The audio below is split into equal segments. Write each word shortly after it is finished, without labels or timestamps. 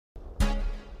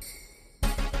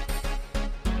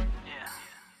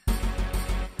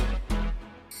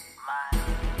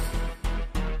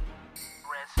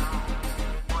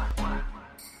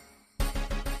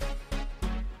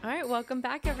welcome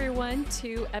back everyone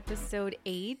to episode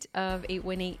 8 of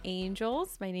 818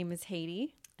 Angels. My name is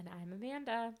Haiti. And I'm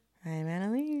Amanda. I'm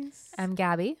Annalise. I'm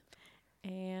Gabby.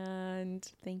 And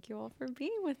thank you all for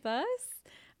being with us.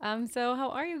 So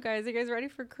how are you guys? Are you guys ready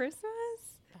for Christmas?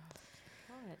 Oh,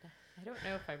 God. I don't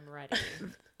know if I'm ready.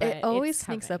 But It always it's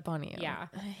sneaks coming. up on you. Yeah.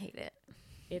 I hate it.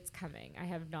 It's coming. I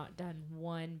have not done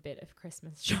one bit of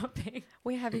Christmas shopping.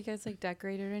 Wait, have you guys like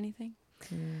decorated or anything?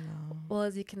 No. Well,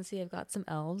 as you can see, I've got some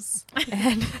elves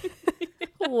and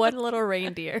one little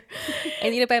reindeer. I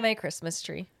need to buy my Christmas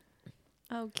tree.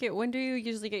 Oh, cute. When do you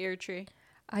usually get your tree?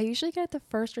 I usually get it the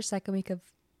first or second week of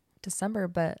December,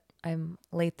 but I'm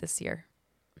late this year.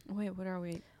 Wait, what are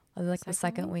we? Like the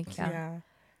second Second week. Yeah.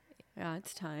 Yeah,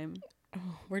 it's time.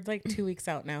 Oh, we're like 2 weeks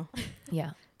out now.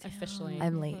 Yeah. Officially.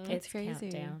 I'm late. That's It's crazy.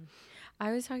 countdown.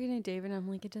 I was talking to Dave and I'm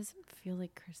like, it doesn't feel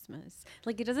like Christmas.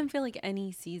 Like, it doesn't feel like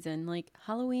any season. Like,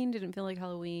 Halloween didn't feel like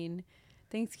Halloween.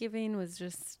 Thanksgiving was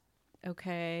just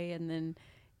okay. And then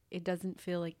it doesn't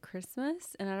feel like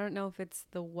Christmas. And I don't know if it's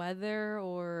the weather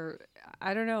or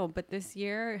I don't know. But this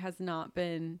year has not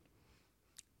been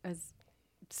as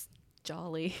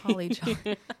jolly. Holly jolly.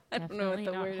 I don't know what Definitely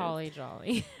the not word holly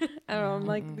jolly. is. I don't know. I'm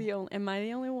like the only, am I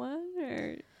the only one?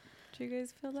 Or do you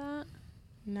guys feel that?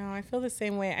 No, I feel the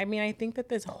same way. I mean, I think that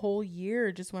this whole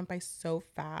year just went by so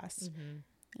fast.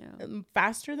 Yeah.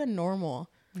 Faster than normal.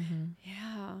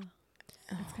 Yeah.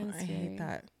 It's Oh, kinda I scary. hate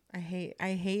that. I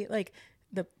hate like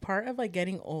the part of like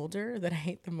getting older that I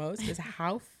hate the most is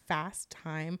how fast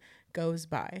time goes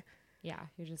by. Yeah.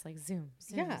 You're just like zoom.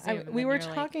 Yeah. zoom, and We then were you're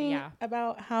like, talking yeah.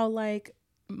 about how like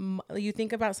you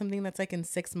think about something that's like in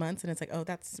 6 months and it's like, oh,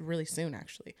 that's really soon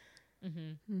actually.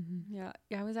 Yeah.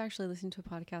 I was actually listening to a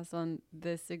podcast on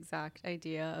this exact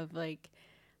idea of like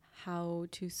how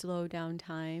to slow down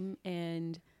time.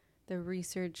 And the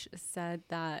research said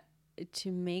that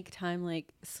to make time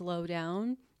like slow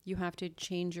down, you have to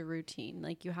change your routine.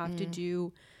 Like you have to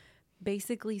do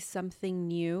basically something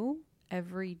new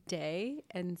every day.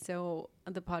 And so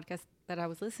the podcast that I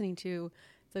was listening to,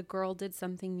 the girl did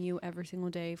something new every single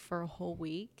day for a whole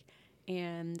week.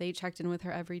 And they checked in with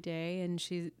her every day. And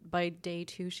she, by day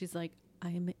 2, she's like,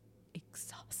 I'm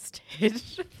exhausted.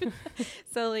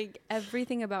 So like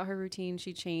everything about her routine,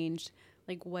 she changed,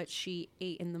 like what she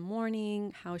ate in the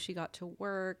morning, how she got to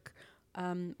work,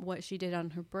 what she did on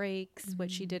her breaks,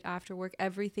 what she did after work.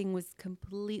 Everything was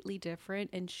completely different.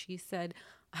 And she said,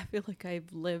 I feel like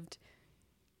I've lived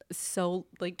so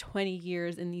like 20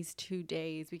 years in these 2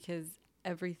 days because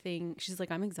everything, she's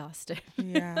like, I'm exhausted.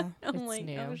 Yeah. I'm It's like,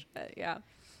 new. oh shit, yeah.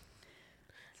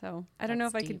 So I don't know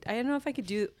if That's I deep. could. I don't know if I could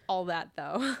do all that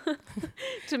though,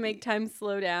 to make time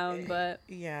slow down. But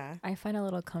Yeah. I find a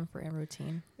little comfort in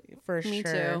routine. For me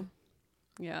sure. too.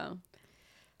 Yeah.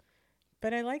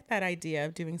 But I like that idea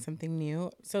of doing something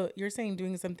new. So you're saying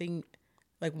doing something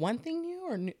like one thing new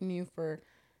or new for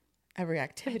every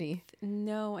activity?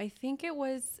 No, I think it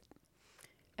was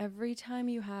every time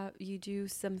you do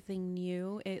something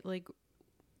new, it like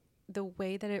the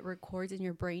way that it records in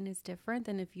your brain is different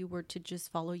than if you were to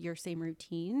just follow your same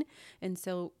routine. And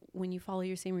so when you follow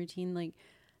your same routine, like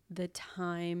the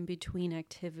time between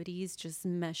activities just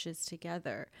meshes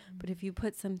together. But if you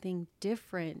put something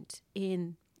different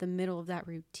in the middle of that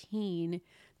routine,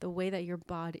 the way that your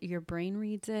brain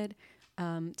reads it,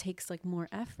 takes like more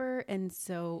effort. And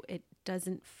so it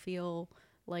doesn't feel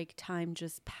like time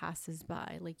just passes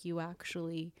by. Like you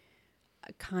actually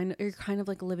you're kind of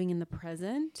like living in the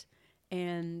present.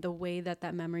 And the way that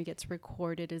that memory gets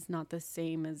recorded is not the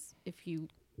same as if you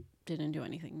didn't do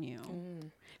anything new.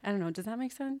 I don't know. Does that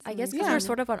make sense? I guess because Yeah. we're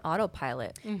sort of on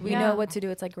autopilot. We Yeah. know what to do.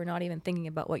 It's like we're not even thinking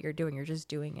about what you're doing. You're just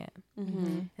doing it.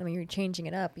 And when you're changing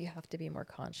it up, you have to be more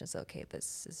conscious. Okay,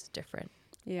 this is different.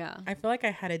 Yeah. I feel like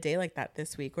I had a day like that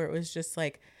this week where it was just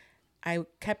like I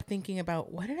kept thinking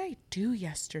about what did I do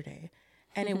yesterday,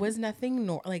 and it was nothing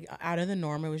like out of the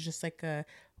norm. It was just like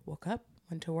woke up,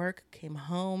 went to work, came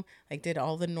home, like did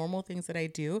all the normal things that I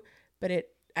do. But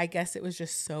I guess it was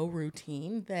just so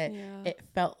routine that Yeah. it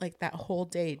felt like that whole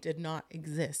day did not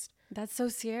exist. That's so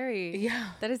scary.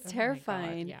 Yeah. That is Oh my God,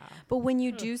 terrifying. yeah. But when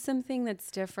you do something that's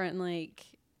different, like,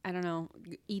 I don't know,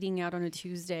 eating out on a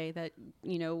Tuesday that,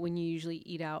 you know, when you usually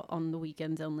eat out on the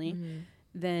weekends only,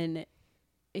 then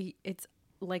it's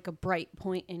like a bright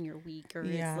point in your week, or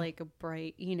Yeah. it's like a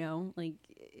bright, you know, like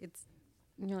it's,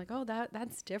 you're like, oh,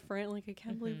 that's different. Like, I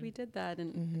can't believe we did that.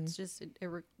 And it's just, it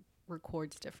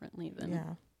records differently than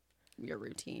Yeah. your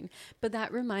routine. But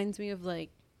that reminds me of like,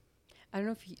 I don't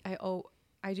know if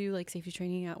I do like safety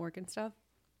training at work and stuff.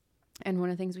 And one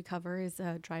of the things we cover is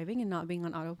driving and not being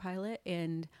on autopilot.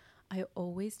 And I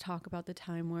always talk about the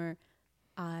time where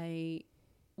I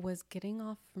was getting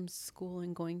off from school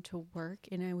and going to work,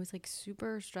 and I was like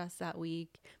super stressed that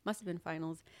week. Must have been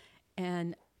finals.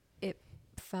 And it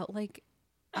felt like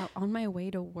on my way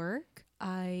to work,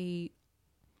 I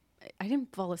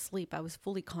didn't fall asleep. I was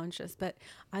fully conscious, but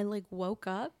I like woke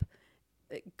up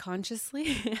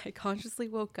consciously. I consciously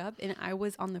woke up and I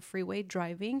was on the freeway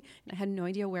driving, and I had no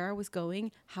idea where I was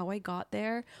going, how I got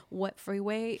there, what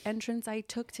freeway entrance I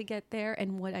took to get there,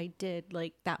 and what I did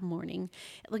like that morning.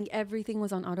 Like everything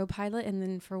was on autopilot, and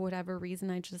then for whatever reason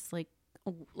I just like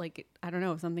I don't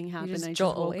know, something happened. just I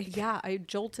jolt woke, awake. yeah, I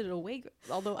jolted awake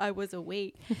although I was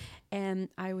awake. And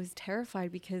I was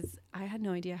terrified because I had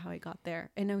no idea how I got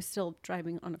there, and I was still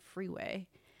driving on a freeway.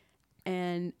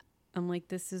 And I'm like,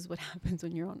 this is what happens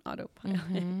when you're on autopilot.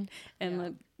 Mm-hmm. And Yeah.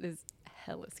 that is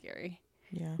hella scary.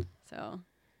 Yeah. So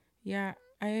Yeah.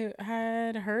 I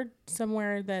had heard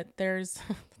somewhere that there's,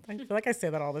 I feel like I say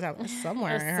that all the time.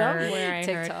 Somewhere I heard. Somewhere I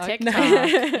TikTok. heard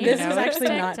TikTok. You This know was it's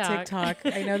actually not TikTok.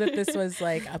 I know that this was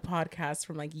like a podcast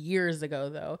from like years ago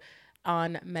though,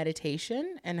 on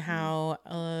meditation and how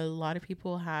a lot of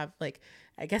people have like,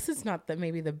 I guess it's not that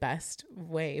maybe the best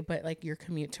way, but like your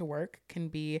commute to work can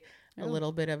be a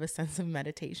little bit of a sense of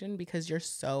meditation because you're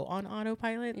so on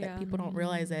autopilot that Yeah. people don't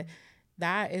realize that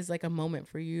that is like a moment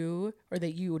for you, or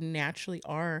that you naturally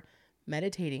are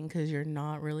meditating because you're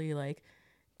not really like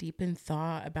deep in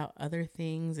thought about other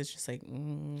things. It's just like,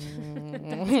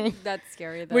 that's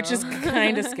scary though. which is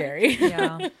kind of scary.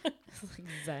 Yeah. Like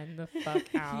zen the fuck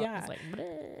out. Yeah. It's like,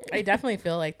 bleh. I definitely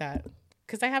feel like that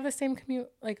because I have the same commute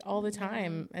like all the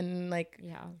time, and like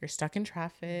Yeah, you're stuck in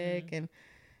traffic and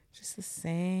just the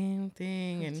same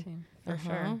thing. And for uh-huh.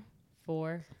 sure.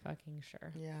 For fucking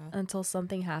sure. Yeah. Until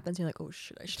something happens, you're like, oh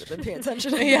shit, I should have been paying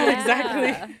attention. Yeah,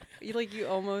 exactly. You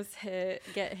almost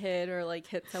get hit or like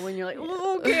hit someone. You're like,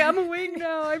 oh, okay, I'm awake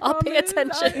now. I'll pay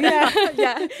attention. Yeah,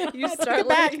 yeah. You start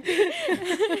back. like,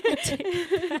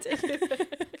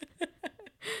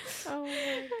 Oh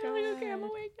my I'm like, okay, I'm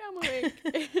awake.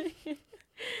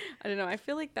 I don't know. I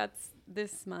feel like that's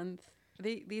this month.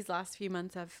 These last few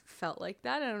months have felt like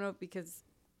that. I don't know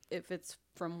if it's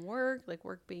from work, like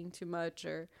work being too much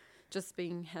or just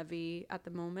being heavy at the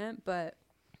moment. But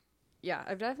yeah,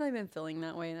 I've definitely been feeling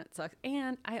that way, and it sucks.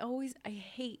 And I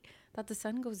hate that the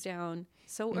sun goes down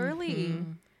so early.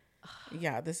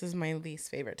 Yeah, this is my least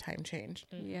favorite time change.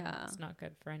 Yeah. It's not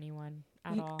good for anyone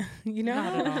at all. You know,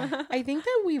 Not at all. I think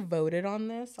that we voted on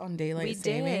this on daylight We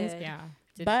savings. did. Yeah.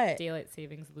 Did But- daylight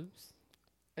savings lose?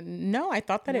 No, I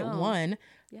thought that it No. won.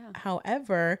 Yeah.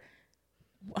 However,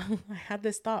 I had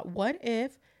this thought: what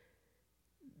if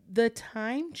the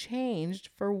time changed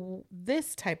for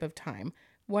this type of time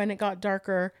when it got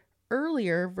darker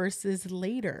earlier versus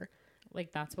later?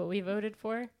 Like that's what we voted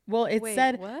for? Well, it Wait,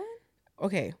 said what?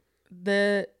 okay.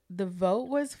 The vote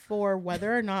was for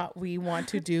whether or not we want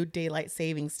to do daylight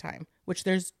savings time, which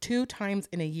there's 2 times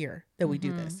in a year that we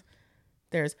do this.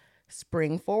 There's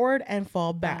spring forward and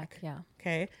fall back. Yeah.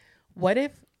 Okay. What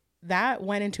if that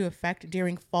went into effect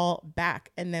during fall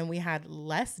back, and then we had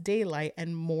less daylight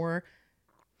and more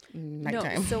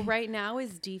nighttime? No. So right now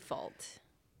is default.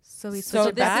 So we So So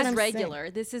switched this that's back. what is I'm regular.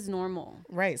 This is normal.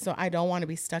 Right. So I don't want to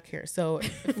be stuck here. So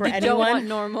for You don't want anyone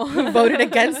normal. who voted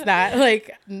against that,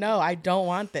 like, no, I don't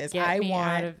want this. Get I me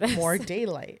out of want this. more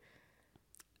daylight.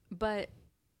 But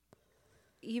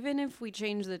even if we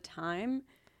change the time,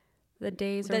 The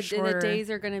days are the shorter. days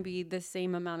are going to be the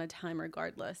same amount of time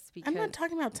regardless. Because I'm not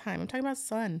talking about time. I'm talking about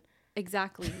sun.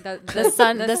 exactly the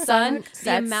sun- the the sun the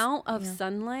sets- amount of yeah.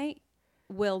 sunlight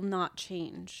will not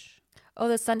change. Oh,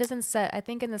 the sun doesn't set. I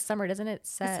think in the summer, doesn't it It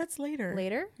set sets later.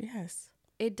 later? Yes.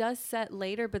 It does set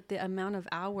later, but the amount of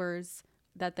hours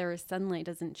that there is sunlight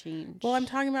doesn't change. Well, I'm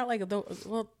talking about like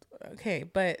okay,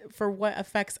 but for what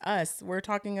affects us, we're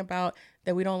talking about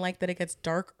that we don't like that it gets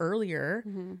dark earlier.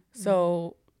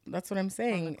 So that's what I'm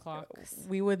saying. clocks.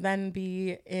 We would then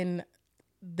be in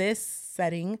this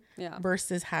setting Yeah.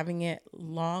 versus having it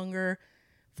longer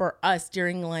for us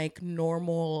during like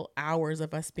normal hours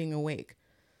of us being awake.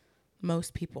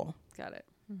 Most people. Got it.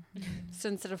 So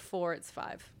instead of 4, it's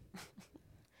 5.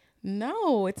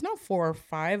 No, it's not 4 or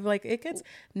 5. Like it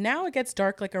gets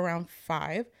dark like around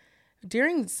 5.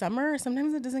 During summer,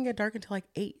 sometimes it doesn't get dark until like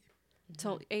 8.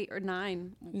 Till 8 or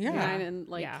 9. Yeah. 9 and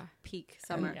like Yeah. peak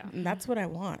summer. Yeah. And that's what I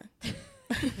want.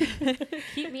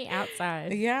 Keep me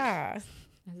outside Yeah. as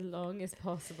long as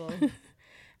possible.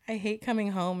 I hate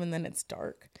coming home and then it's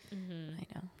dark. I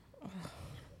know.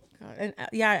 God. And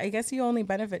yeah, I guess you only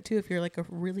benefit too if you're like a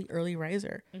really early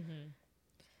riser.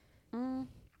 Mm.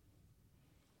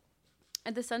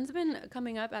 And the sun's been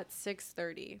coming up at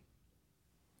 6:30,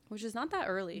 which is not that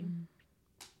early.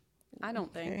 I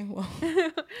don't Okay, think. well,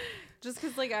 Just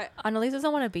because, like, Annalise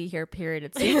doesn't want to be here, period.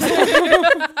 It seems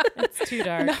It's too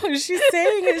dark. no, she's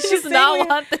saying it. she She's does not saying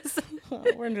want this.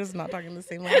 we're just not talking the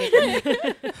same language.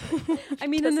 I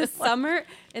mean, in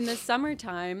the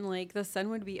summertime, like, the sun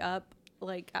would be up,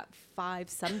 like, at 5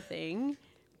 something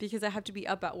because I have to be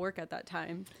up at work at that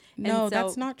time. No, And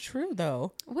that's so- not true,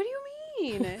 though. What do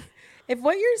you mean? If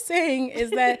what you're saying is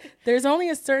that there's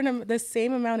only the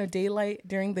same amount of daylight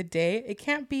during the day, it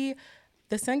can't be,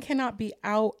 the sun cannot be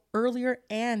out earlier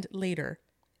and later.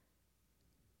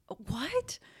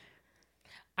 What?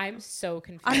 I'm so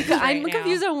confused. I'm right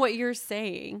confused now. on what you're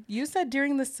saying. You said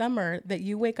during the summer that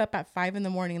you wake up at 5 in the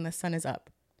morning and the sun is up.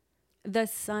 The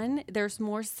sun, there's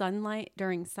more sunlight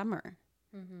during summer,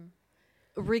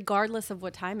 regardless of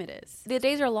what time it is. The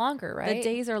days are longer, right? The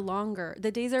days are longer.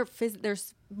 The days are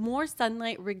there's more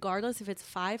sunlight, regardless if it's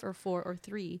 5 or 4 or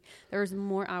 3. There's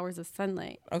more hours of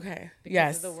sunlight. Okay. Because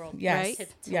yes. of the world yes. Right?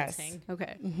 Yes. tilting.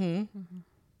 Okay. Mm-hmm.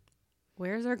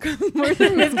 Where's the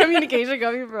miscommunication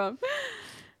coming from?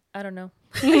 I don't know.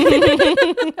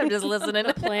 I'm just listening.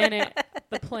 The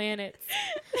planets,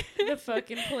 the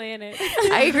fucking planet.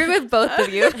 I agree with both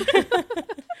of you.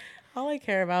 All I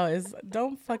care about is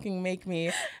don't fucking make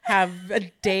me have a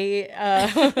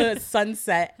day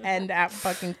sunset end at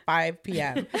fucking 5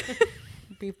 p.m.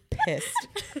 Be pissed.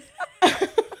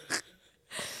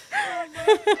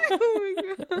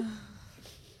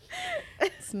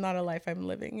 It's not a life I'm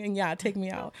living. And yeah, take me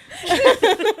out. She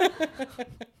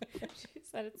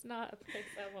said it's not a place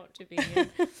I want to be in.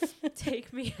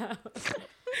 Take me out.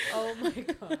 Oh my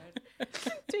god.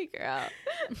 Take her out.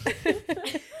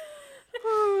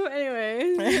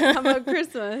 Anyways, how about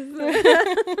Christmas?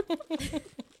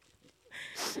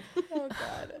 Oh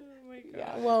God. Oh my god.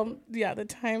 Yeah. Well, yeah, the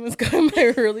time is going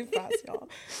by really fast, y'all.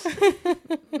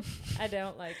 I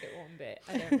don't like it one bit.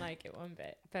 I don't like it one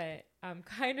bit. But I'm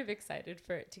kind of excited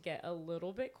for it to get a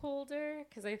little bit colder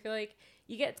because I feel like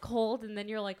you get cold and then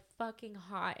you're like fucking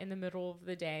hot in the middle of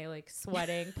the day, like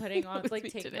sweating, putting on,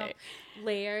 like taking off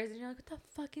layers. And you're like, what the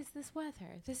fuck is this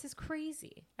weather? This is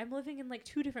crazy. I'm living in like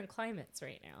 2 different climates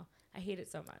right now. I hate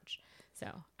it so much. So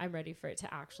I'm ready for it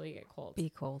to actually get cold. Be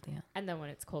cold, yeah. And then when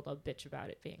it's cold, I'll bitch about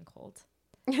it being cold.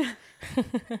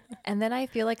 And then I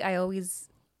feel like I always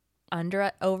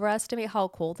overestimate how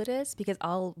cold it is because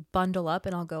I'll bundle up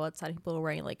and I'll go outside and people are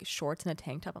wearing like shorts and a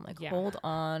tank top. I'm like, Yeah. hold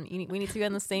on. We need to be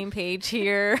on the same page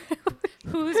here.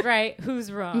 Who's right?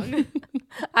 Who's wrong?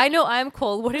 I know I'm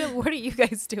cold. What are you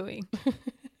guys doing?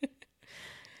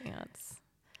 Yeah, it's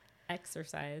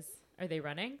Exercise. Are they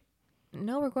running?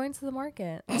 no, we're going to the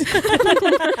market. You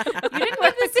didn't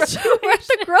get the situation. We're at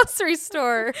the grocery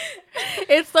store.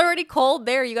 It's already cold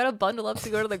there. You got to bundle up to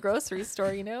go to the grocery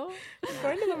store, you know?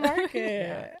 Going to the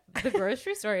market. The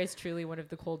grocery store is truly one of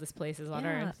the coldest places on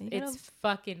Yeah, earth. you gotta- It's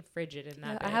fucking frigid in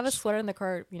that. I have a bitch. sweater in the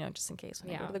car, you know, just in case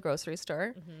when I go Yeah. to the grocery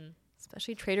store. Mhm.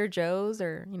 Especially Trader Joe's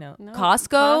or, you know, No,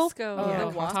 Costco. Costco. Oh, Yeah, The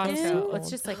Costco. walk-in? Costco. It's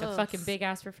just like a Ugh. fucking big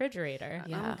ass refrigerator.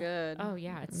 Yeah. I'm good. Oh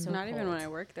yeah, it's so Not even cold. when I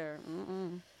work there.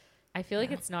 Mm-mm. I feel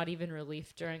like it's not even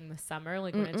relief during the summer,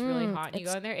 like when it's really Mm-mm. hot and you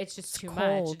It's- go in there, it's just too much.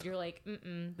 cold. And you're like,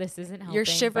 this isn't helping. You're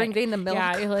shivering, but- getting the milk.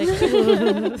 Yeah, you're like,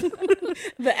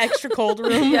 The extra cold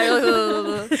room. Yeah, you're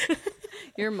like, "Ugh."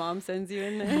 Your mom sends you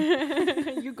in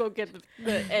there. You go get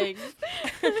the eggs.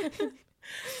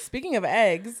 Speaking of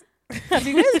eggs, have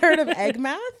you guys heard of egg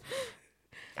math?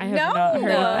 I have No. not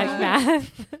heard of egg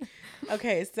math.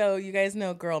 Okay, so you guys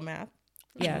know girl math.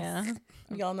 Yes.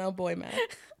 Y'all know boy math.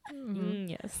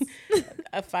 Yes.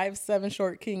 A 5'7"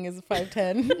 short king is a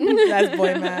 5'10". That's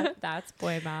boy math. That's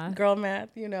boy math. Girl math,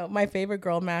 you know, my favorite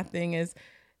girl math thing is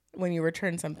when you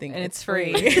return something And it's it's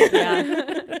free. free.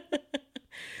 Yeah.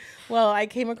 Well, I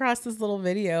came across this little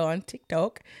video on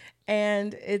TikTok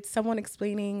and it's someone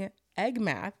explaining egg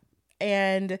math.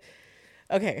 And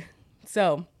okay,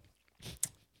 so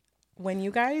when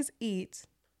you guys eat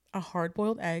a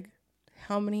hard-boiled egg,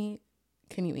 how many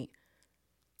can you eat?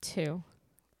 2.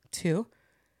 2?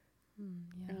 Oh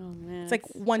man, It's like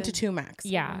 1 to 2 max.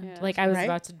 Yeah. Yeah. Like I was Right?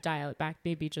 about to dial it back,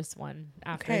 maybe just 1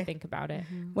 after I Okay. think about it.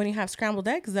 When you have scrambled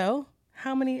eggs, though,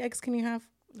 how many eggs can you have?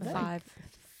 5.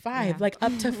 5, Yeah. like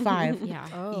up to 5. Yeah.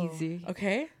 Oh. Easy.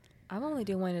 Okay, I'm only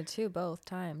doing 1 to 2 both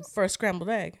times. for a scrambled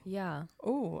egg. Yeah.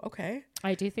 Oh, okay.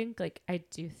 I do think like I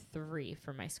do 3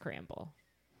 for my scramble.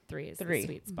 3 is 3. the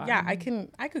sweet spot. Yeah, I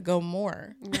could go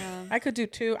more. Yeah. I could do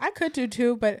 2. I could do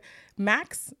 2, but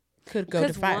max could go to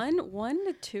Because 5. 1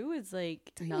 to 2 is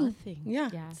like nothing. Yeah.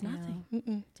 Yeah. It's nothing.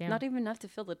 Mm-mm. Damn. Not even enough to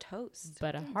fill the toast.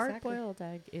 But a Exactly. hard-boiled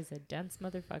egg is a dense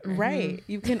motherfucker. Right.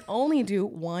 You can only do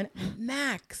 1,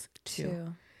 max 2.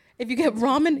 2. If you get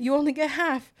ramen, you only get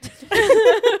half.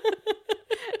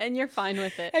 And you're fine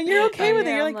with it. And you're okay with it.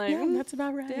 Yeah, You're I'm like, yeah, that's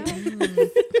about right. yeah.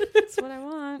 That's what I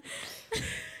want.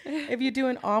 If you do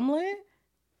an omelet,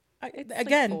 It's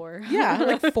again, like 4. yeah,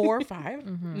 like 4 or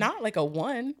 5, not like a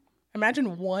 1.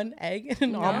 Imagine 1 egg in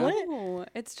an omelet. No,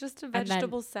 it's just a then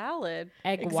vegetable salad.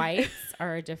 Egg whites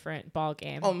are a different ball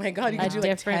game. Oh my God, you A could do like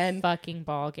different 10. fucking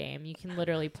ball game. You can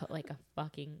literally put like a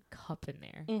fucking cup in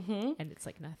there, and it's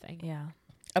like nothing. Yeah.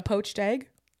 A poached egg,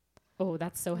 Oh,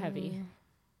 that's so heavy.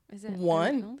 Is it 1,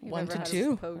 I don't think I've 1 ever to had a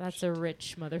 2. poached. That's a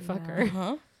rich motherfucker.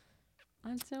 Huh?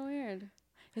 That's so weird.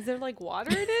 Is there like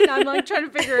water in it? I'm like trying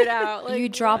to figure it out. Like you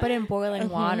drop it in boiling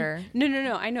water.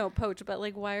 No. I know poached, but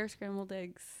like why are scrambled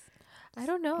eggs? I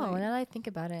don't know. Like- Now that I think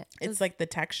about it. It's like the They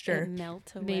texture.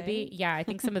 melt away. Maybe, yeah. I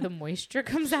think some of the moisture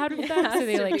comes out of It them, has so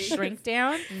they to like be. shrink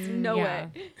down. No Yeah,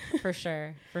 way. for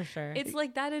sure, for sure. It's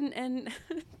like that and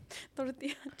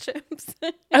tortilla chips.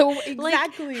 Oh, Like,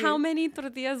 exactly. how many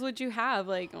tortillas would you have?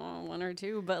 Like 1 or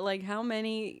 2, but like how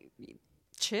many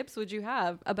chips would you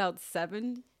have? About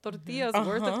 7 tortillas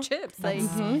worth of chips, like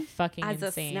That's fucking as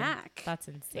insane. a snack. That's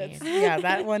insane. Yeah,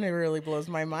 that one, it really blows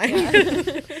my mind.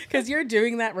 Because you're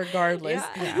doing that regardless.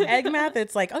 Yeah. Egg math,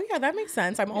 it's like, oh yeah, that makes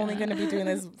sense. I'm only going to be doing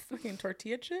this fucking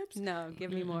tortilla chips. No,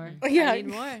 give me more. Yeah, I need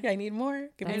more. Yeah, I need more.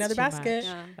 Give me That's another too much. basket.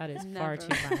 Yeah. That is Never. far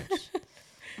too much.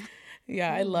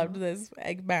 Yeah, I loved this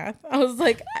egg math. I was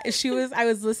like, I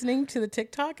was listening to the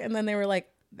TikTok and then they were like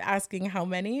asking how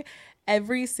many.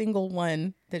 Every single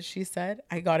one that she said,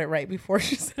 I got it right before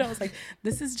she said it. I was like,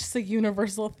 this is just a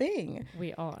universal thing.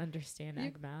 We all understand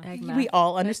egg math. Egg We math.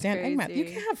 all understand egg math. You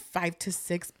crazy. can have 5 to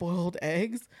 6 boiled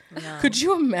eggs. No. Could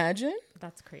you imagine?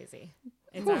 That's crazy.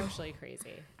 It's actually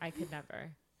crazy. I could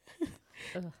never.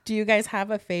 Do you guys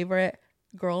have a favorite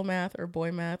girl math or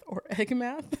boy math or egg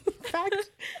math fact?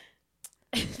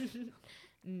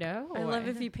 No. I love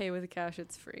if you pay with cash,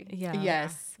 it's free. Yeah.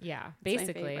 Yes. Yeah, my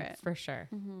basically, favorite. for sure.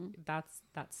 Mm-hmm.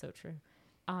 That's so true.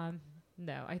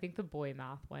 No, I think the boy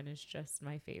math one is just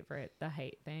my favorite. The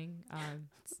height thing.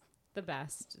 It's the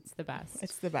best. It's the best.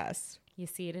 It's the best. You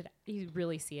see it. You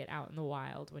really see it out in the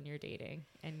wild when you're dating,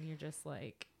 and you're just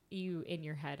like, you in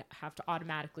your head have to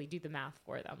automatically do the math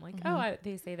for them. Like,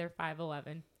 they say they're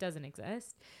 5'11", doesn't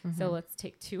exist. So let's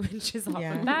take 2 inches off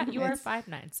Yeah. of that. You are It's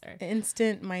 5'9", sir.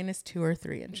 Instant minus 2 or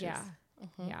 3 inches. Yeah.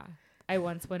 Yeah. I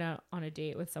once went out on a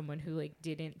date with someone who like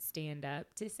didn't stand up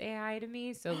to say hi to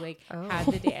me. So like had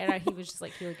the date and he was just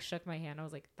like, he like shook my hand. I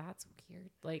was like, that's weird.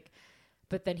 Like,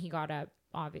 but then he got up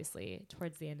obviously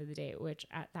towards the end of the date, which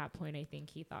at that point, I think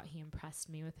he thought he impressed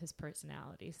me with his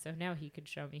personality. So now he could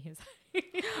show me his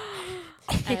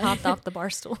He hopped off the bar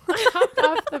stool. hopped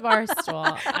off the bar stool.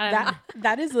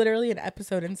 That is literally an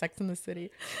episode in Sex and the City.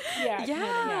 Yeah.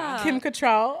 Yeah. Kim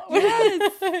Cattrall.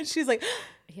 She's like,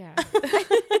 Yeah.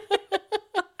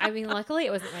 I mean, luckily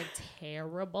it wasn't like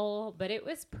terrible, but it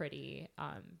was pretty.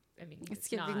 I mean, It's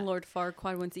giving Lord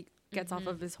Farquaad once he gets off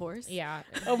of his horse. Yeah.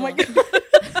 oh my Well,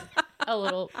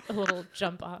 God, a little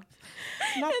jump off.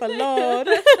 not the Lord.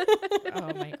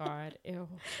 Oh my God. Ew.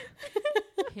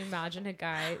 Can you imagine a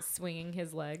guy swinging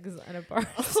his legs on a bar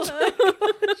stool?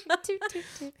 Toot, toot,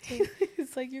 toot, toot.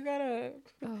 It's like, you got a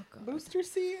Oh God. booster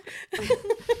seat.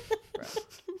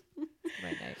 My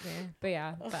nightmare. But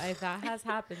yeah, that has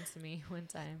happened to me one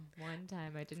time. One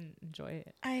time I didn't enjoy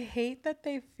it. I hate that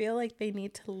they feel like they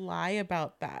need to lie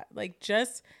about that. Like,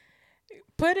 just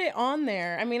put it on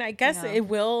there. I mean, I guess Yeah. it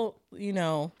will,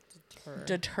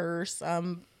 deter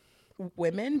some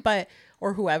women,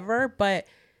 or whoever, but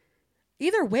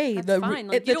either way, That's the fine.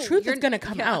 Like, the you don't- truth is you're- going to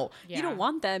come yeah. out. You don't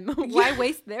want them. Why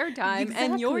waste their time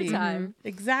and your Exactly. time?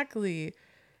 Exactly.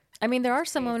 I mean, there are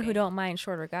some women who don't mind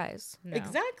shorter guys. No.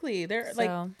 Exactly. There's So-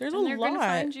 a And they're lot. gonna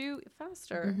find you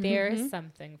faster. There is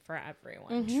something for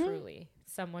everyone, truly.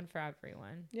 Someone for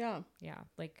everyone. Yeah. Yeah,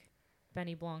 like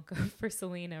Benny Blanco for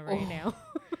Selena right now.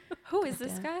 Who is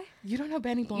this guy? You don't know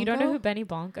Benny Blanco? You don't know who Benny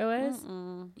Blanco is?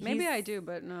 Maybe He's- I do,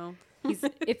 but no.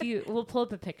 We'll pull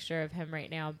up a picture of him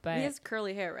right now, but He has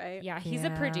curly hair, right? yeah, he's a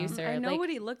Yeah. producer. I know like, what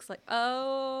he looks like.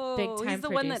 Oh, Big time he's the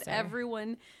one that producer.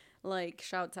 everyone like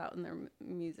shouts out in their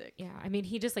music. yeah, I mean,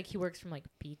 he just like he works from like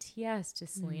BTS to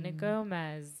Selena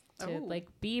Gomez to Oh. like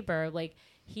Bieber. Like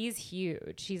he's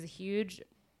huge. He's a huge.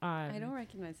 I don't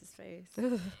recognize his face.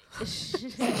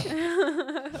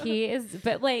 He is,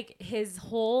 but like his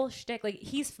whole shtick, like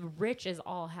he's rich as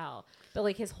all hell, but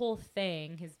like his whole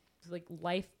thing, his like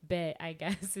life bit, I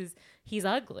guess, is he's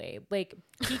ugly. Like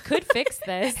he could fix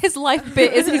this. His life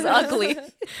bit is he's ugly.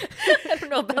 I don't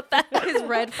know about that. His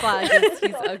red flag is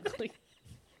he's ugly.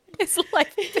 His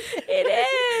life.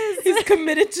 It is. He's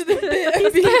committed to the bit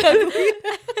of being ugly.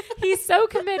 He's so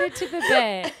committed to the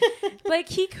bit. Like,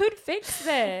 he could fix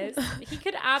this. He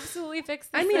could absolutely fix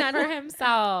this for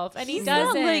himself, and he He's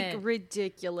doesn't. not like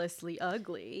ridiculously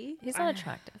ugly. He's not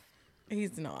attractive.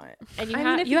 He's not. And you, I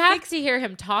mean, if you he have to hear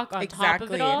him talk on top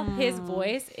of it Exactly. all. His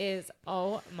voice is,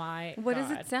 oh my What God.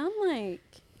 does it sound like?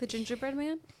 The gingerbread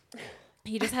man?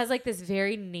 He just has like this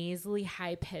very nasally,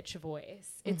 high-pitched voice.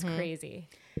 It's crazy.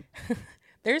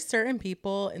 There's certain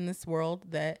people in this world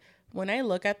that when I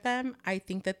look at them, I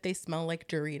think that they smell like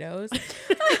Doritos.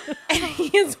 And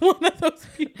he is one of those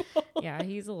people. Yeah,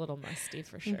 he's a little musty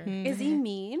for sure. Is he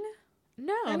mean?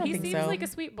 No, don't he think seems so. like a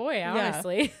sweet boy,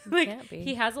 honestly. Like, can't be.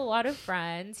 he has a lot of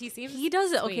friends. He seems He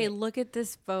doesn't. Okay, sweet. look at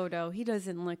this photo. He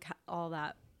doesn't look all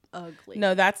that ugly.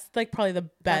 No, that's like probably the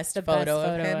That's best the photo,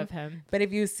 best of him. him. But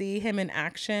if you see him in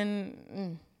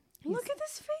action, Look at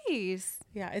this face.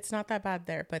 yeah, it's not that bad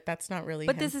there, but that's not really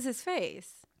But him. this is his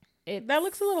face. That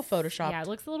looks a little photoshopped. Yeah, it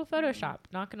looks a little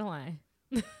photoshopped. Not gonna lie.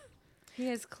 He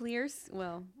has clear.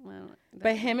 Well.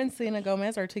 But him and Selena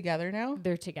Gomez are together now.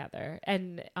 They're together,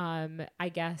 and I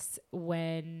guess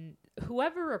when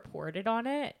whoever reported on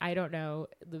it, I don't know,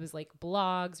 it was like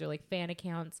blogs or like fan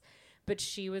accounts, but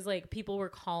she was like, people were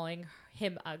calling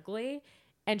him ugly,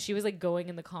 and she was like going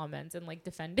in the comments and like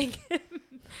defending him.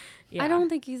 Yeah. I don't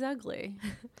think he's ugly.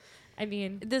 I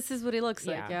mean, This is what he looks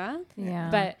like. Yeah. Yeah. Yeah.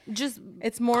 but Just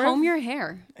It's more comb of- your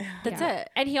hair. That's yeah. it.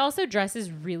 And he also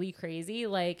dresses really crazy,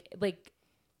 like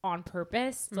on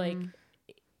purpose, like.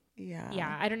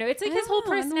 Yeah, I don't know. It's like his whole I don't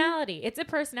know. personality. It's a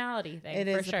personality thing.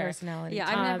 It for is sure. a personality. Yeah,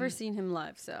 too. I've never seen him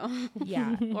live, so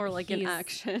Yeah, or like in He's-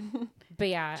 action. But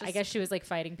yeah, I guess she was like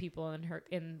fighting people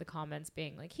in the comments,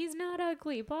 being like, "He's not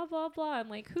ugly," blah blah blah. I'm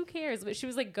like, who cares? But she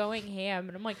was like going ham,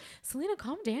 and I'm like, Selena,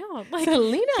 calm down. Like,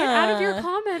 Selena, get out of your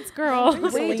comments, girl.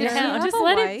 Wait, did she have just a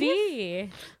let wife? it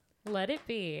be. Let it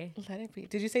be. Let it be.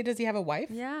 Did you say, does he have a wife?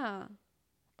 Yeah.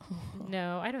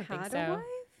 No, I don't think Had so. a wife?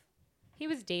 He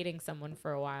was dating someone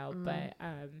for a while, but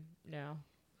no.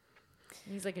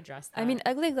 He's like addressed that. I mean,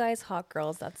 ugly guys, hot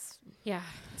girls. That's yeah,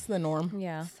 It's the norm.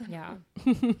 yeah. yeah.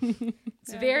 It's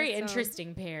a Yeah, very that's so-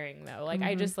 interesting pairing, though. Like,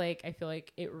 I just like, I feel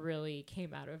like it really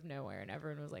came out of nowhere, and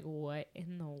everyone was like, "What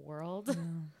in the world?"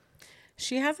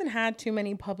 She hasn't had too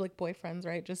many public boyfriends,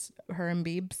 right? Just her and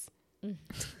Biebs.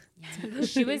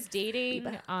 She was dating,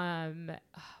 oh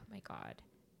my God,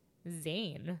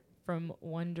 Zayn from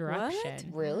One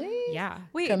Direction. Really? Yeah.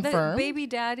 Wait, Confirmed? the baby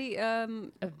daddy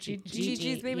Of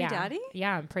Gigi's baby yeah. daddy?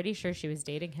 Yeah, I'm pretty sure she was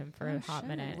dating him for a hot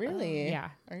minute. Really? Yeah.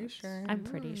 Are you sure? I'm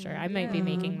pretty sure. I might be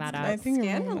making that I up. think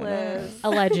you're making that up. Scandalous.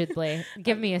 Allegedly.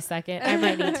 Give me a second. I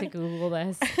might need to Google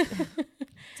this.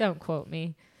 Don't quote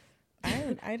me.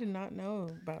 I did not know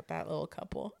about that little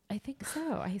couple. I think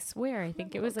so. I swear. I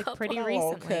think it was like pretty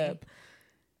Little recently. couple.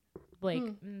 Like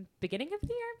beginning of the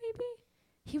year, maybe.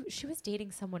 She was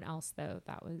dating someone else though.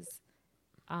 That was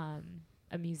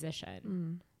a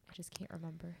musician. I just can't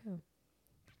remember who.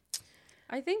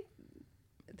 I think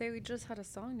they just had a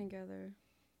song together.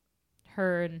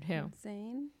 Her and who?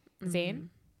 Zayn. Zayn?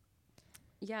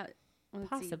 Yeah. Let's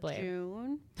Possibly. See,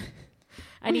 June.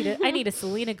 I need a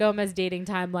Selena Gomez dating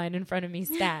timeline in front of me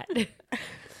stat.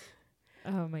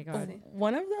 Oh my God.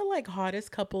 One of the like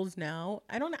hottest couples now.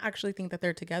 I don't actually think that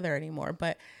they're together anymore,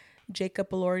 but Jacob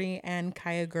Elordi and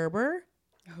Kaya Gerber.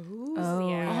 Oh,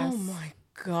 yeah. Oh my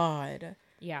God.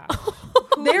 Yeah.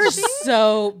 They're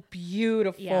so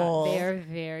beautiful. Yeah. They're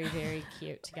very, very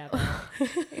cute together.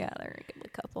 yeah, they're a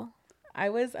good couple. I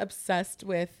was obsessed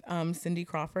with Cindy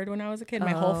Crawford when I was a kid.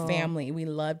 My whole family, we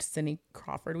loved Cindy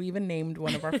Crawford. We even named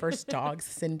one of our first dogs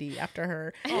Cindy after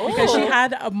her because she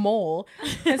had a mole.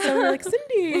 And so we were like,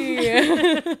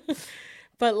 Cindy.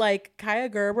 But like Kaya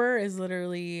Gerber is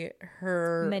literally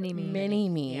her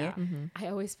Mini-me. Yeah. I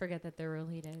always forget that they're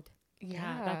related.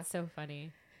 Yeah. That's so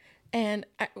funny. And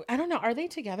I don't know, are they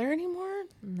together anymore?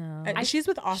 No. She's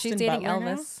with Austin she's dating Butler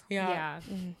now. Elvis. Yeah.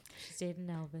 She's dating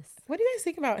Elvis. What do you guys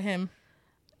think about him?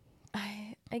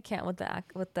 I can't with the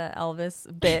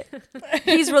Elvis bit.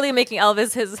 He's really making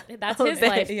Elvis his. That's own his bit.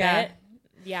 life Yeah. bit.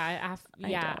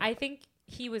 Yeah. I think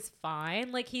he was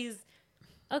fine. Like, he's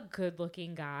a good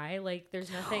looking guy. Like,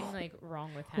 there's nothing like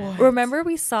wrong with him. Remember,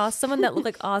 we saw someone that looked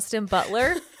like Austin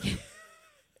Butler.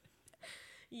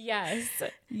 Yes.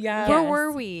 Yeah. Where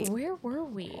were we? Where were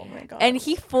we? Oh my God. And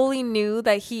he fully knew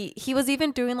that he was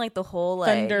even doing like the whole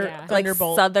like Yeah. like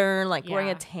Thunderbolt. Southern, like wearing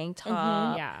Yeah. a tank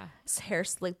top, Yeah. his hair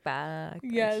slicked back.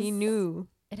 Like, Yes. he knew.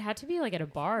 It had to be like at a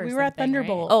bar. Or We were at something, right?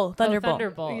 Thunderbolt. Oh, Thunderbolt.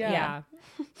 Thunderbolt. Yeah.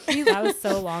 Yeah. That was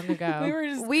so long ago. We were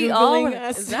just We all Googling were-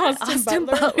 us is that Austin Austin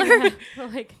Butler.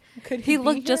 Like, Could He be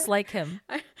looked just here? like him.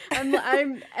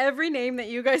 I'm every name that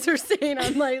you guys are saying.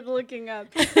 I'm like looking up.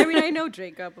 I mean, I know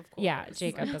Jacob, of course. yeah,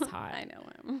 Jacob is hot. I know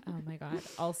him. Oh my god.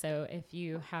 Also, if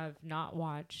you have not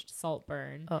watched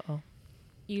Saltburn, Uh-oh.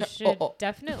 you should oh.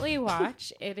 definitely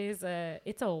watch.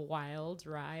 It's a wild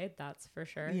ride, that's for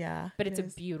sure. Yeah, But it's it a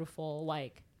is. beautiful,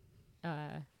 like,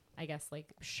 I guess, like,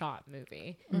 shot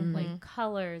movie. Mm-hmm. Like,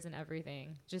 colors and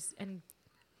everything. And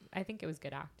I think it was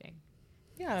good acting.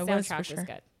 Yeah, it Soundtrack was for sure.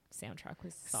 good. Soundtrack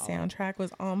was solid. Soundtrack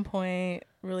was on point.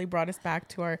 Really brought us back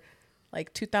to our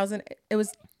like 2000. It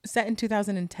was set in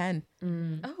 2010.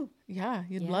 Oh, Yeah,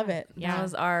 you'd Yeah. love it. Yeah. That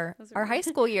was our Those are high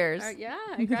school years. yeah.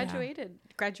 I graduated.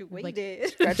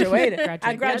 Graduated. Graduated.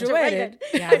 I Graduated. graduated.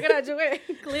 Yeah. I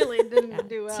graduated. Clearly didn't Yeah.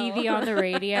 do well. TV on the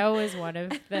Radio was one of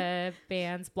the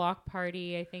bands. Block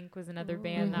Party, I think, was another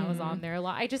band that was on there a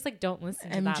lot. I just like don't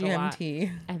listen to that a lot.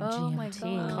 MGMT. MGMT. Oh my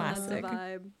God. Classic. The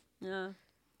vibe. Yeah.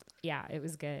 Yeah, it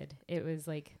was good. It was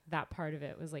like that part of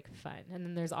it was like fun. And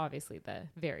then there's obviously the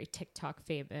very TikTok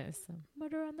famous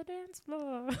Murder on the Dance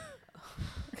Floor.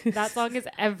 That song is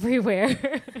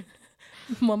everywhere.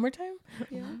 One more time.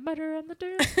 Yeah. Murder on the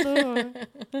dance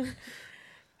floor.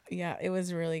 Yeah, it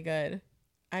was really good.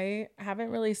 I haven't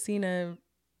really seen a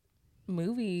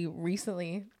movie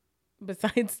recently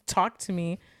besides Talk to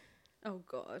Me. Oh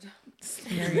God.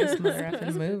 Scariest mother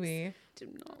effing movie.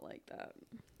 Did not like that.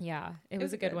 Yeah, it It was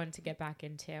was a good good. one to get back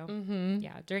into. Mm-hmm.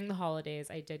 Yeah, during the holidays,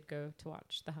 I did go to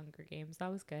watch The Hunger Games.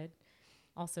 That was good.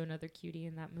 Also, another cutie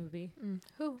in that movie,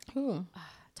 Who? Who?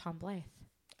 Tom Blythe.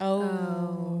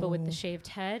 Oh. But with the shaved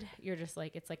head, you're just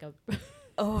like, it's like a.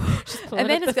 Oh, pulling up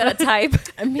Amanda's the got a type.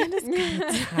 Amanda's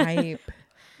got a type.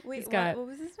 Wait, He's got- what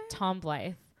was his name? Tom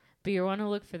Blythe. But you want to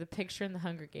look for the picture in The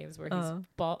Hunger Games where he's Oh.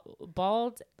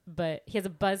 bald, but he has a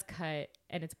buzz cut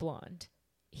and it's blonde.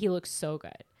 He looks so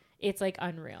good. It's like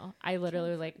unreal. I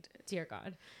literally was like, dear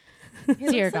God. He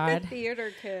Dear looks like God. a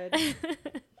theater kid.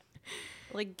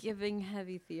 Like giving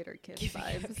heavy theater kid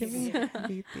vibes. Giving a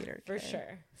heavy theater For kid.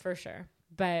 sure. For sure.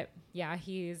 But yeah,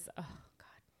 he's, oh God,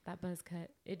 that buzz cut.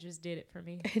 It just did it for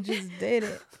me. It just did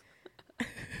it.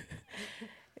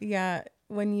 Yeah,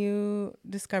 when you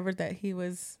discovered that he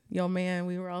was your man,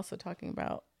 we were also talking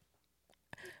about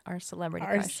Our celebrity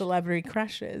our crush. celebrity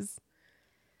crushes.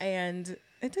 And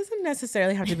it doesn't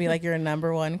necessarily have to be like your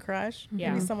number one crush.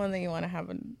 Yeah. Maybe someone that you want to have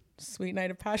a sweet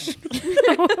night of passion.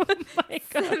 Oh my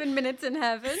God. 7 minutes in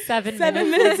heaven. 7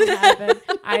 7 minutes in heaven.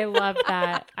 I love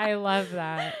that. I love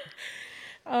that.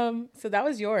 So that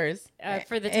was yours.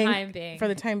 For the And time being. For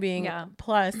the time being. Yeah.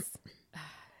 Plus,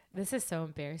 This is so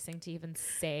embarrassing to even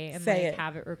say and Say like it.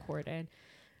 have it recorded.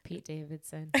 Pete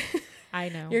Davidson. I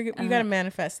know. you got to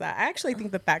manifest that. I actually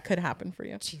think that could happen for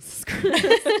you. Jesus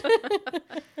Christ.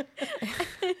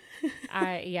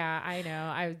 I know.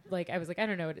 I was like, I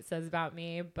don't know what it says about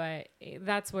me, but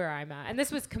that's where I'm at. And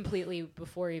this was completely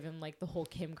before even like the whole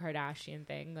Kim Kardashian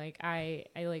thing. Like I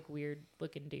like weird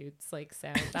looking dudes. Like,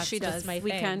 so that's She just does. my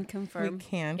We thing. can We confirm.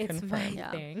 can It's confirm. my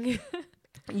Yeah. thing.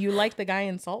 You like the guy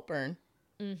in Saltburn.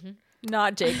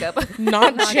 Not Jacob.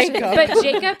 Not Jacob. But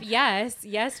Jacob, yes,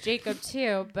 Jacob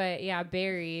too. But yeah,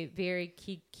 Barry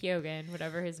Keoghan,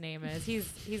 whatever his name is.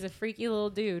 He's a freaky little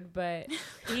dude, but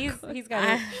he's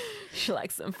got. She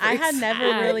likes them. I had never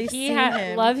really seen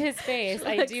him. Love his face.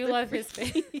 I do love his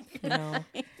face. No.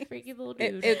 Freaky little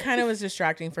dude. It kind of was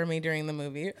distracting for me during the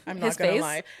movie. I'm not His gonna face?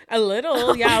 lie. A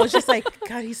little. Yeah, I was just like,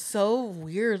 God, he's so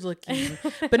weird looking,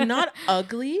 but not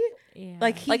ugly. Yeah.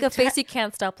 Like he Like a face you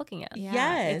can't stop looking at. Yeah,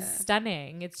 yes. it's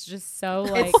stunning. It's just so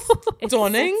like it's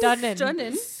stunning.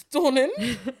 Stunning. Stunning.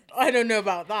 I don't know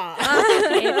about that.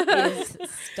 It is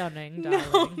stunning,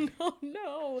 darling.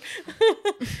 No.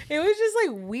 It was just like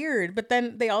weird. But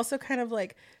then they also kind of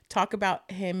like talk about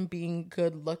him being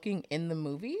good looking in the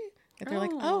movie. And they're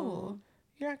like, oh,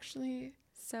 you're actually,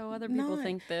 So other people Not-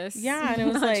 think this. yeah. And it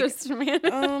was Not like, just me.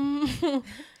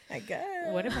 I guess.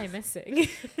 What am I missing?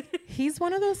 He's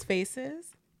one of those faces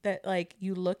that like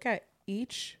you look at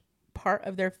each part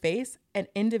of their face and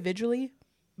individually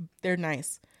they're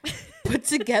nice. Put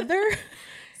together,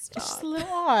 it's just a little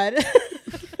odd.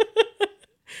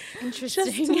 Interesting.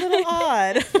 Just a little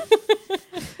odd.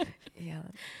 Yeah.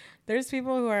 There's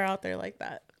people who are out there like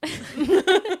that. Are you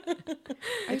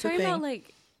It's a talking about thing.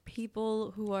 like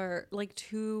people who are like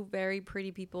two very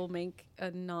pretty people make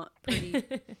a not pretty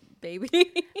baby?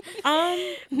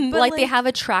 But like they have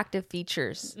attractive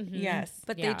features, yes.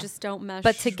 But Yeah. they just don't mesh.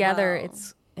 but together well.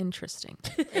 it's Interesting.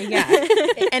 Yeah.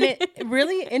 And it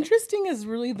really interesting is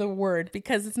really the word,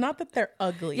 because it's not that they're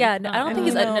ugly. Yeah, no, I don't think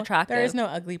he's unattractive. There is no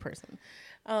ugly person.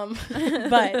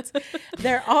 But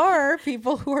there are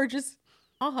people who are just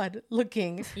odd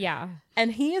looking. Yeah.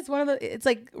 And he is one of the, it's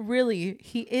like, really,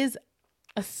 he is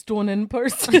a stunning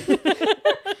person.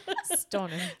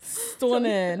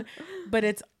 Stunning. But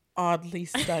it's oddly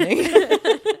stunning.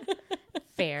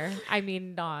 Fair. I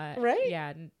mean, not. Right?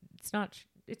 Yeah. It's not.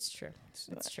 It's true.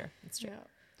 It's true. It's true. Yeah.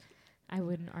 I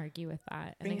wouldn't argue with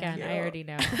that. And Thank again, you. I already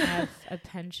know. I have a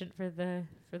penchant for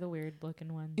the weird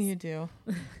looking ones. You do.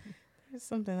 There's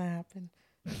something that happened.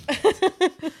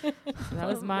 That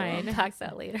was mine. We'll unpack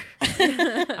that later.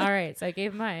 All right. So I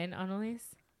gave mine. Annalise,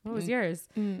 what was yours?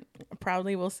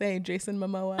 Proudly will say Jason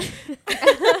Momoa.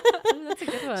 That's a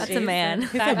good one. That's a man.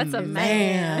 He's That's a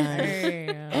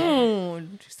man. Oh,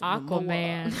 Jason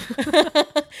Aquaman.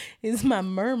 Momoa. He's my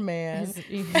merman.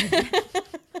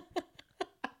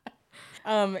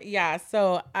 Yeah,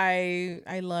 so I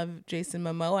love Jason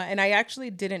Momoa, and I actually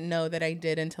didn't know that I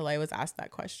did until I was asked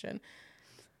that question.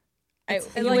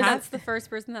 That's the first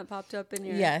person that popped up in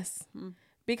your. Yes,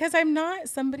 because I'm not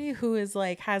somebody who is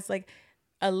like has like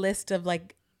a list of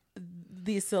like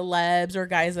these celebs or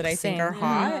guys that I think are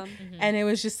hot, and it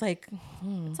was just like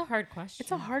It's a hard question.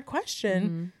 it's a hard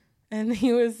question, and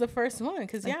he was the first one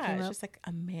because came it's up. just like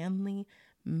a manly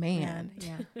man.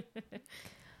 Yeah.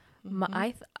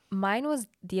 Mine was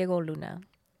Diego Luna.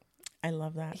 I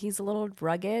love that. He's a little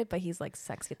rugged, but he's like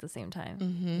sexy at the same time.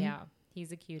 Yeah.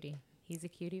 He's a cutie. He's a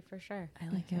cutie for sure. I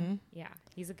like him. Yeah.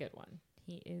 He's a good one.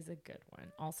 He is a good one.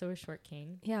 Also a short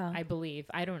king. Yeah. I believe.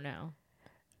 I don't know.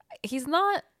 He's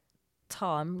not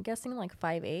tall. I'm guessing like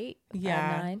 5'8",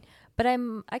 Yeah. 5'9". But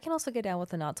I can also get down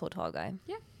with a not so tall guy.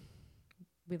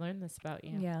 We learned this about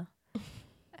you. Yeah.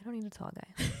 I don't need a tall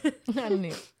guy. I don't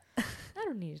know. I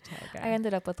don't need a tall guy. I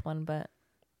ended up with one, but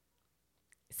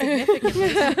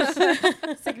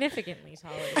Significantly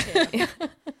taller too.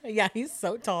 Yeah, he's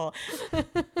so tall.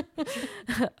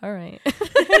 all right.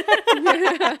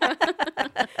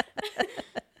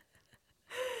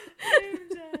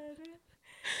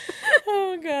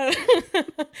 Oh god.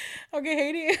 Okay,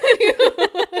 Haiti.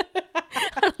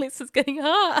 At least it's getting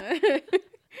hot.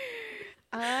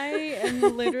 I am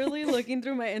literally looking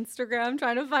through my Instagram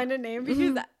trying to find a name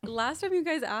because last time you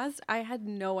guys asked, I had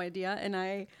no idea, and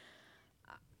I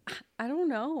don't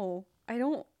know.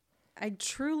 I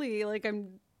truly like. I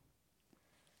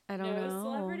don't No know.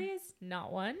 celebrities?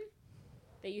 Not one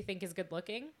that you think is good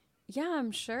looking? Yeah,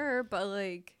 I'm sure, but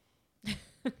like,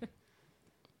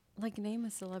 name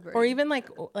a celebrity. Or even like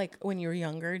when you were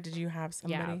younger, did you have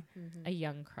somebody? Yeah. A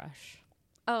young crush.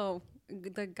 oh,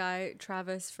 the guy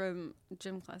Travis from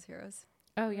Gym Class Heroes,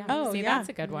 Oh yeah. Oh, See, yeah. that's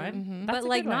a good one. Mhm. That's but a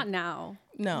like good not one. now.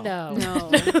 No. No. No,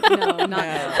 no, not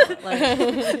now.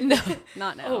 Like, no,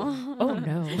 not now. Oh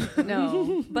no.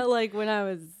 No, but like when I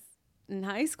was in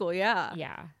high school, yeah.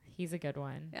 Yeah. He's a good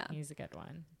one. Yeah. He's a good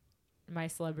one. My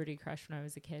celebrity crush when I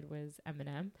was a kid was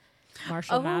Eminem.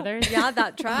 Marshall Oh, Mathers. yeah,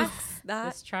 that tracks.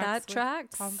 That This tracks that with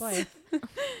tracks. Tom Blythe.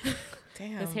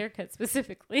 Damn. His haircut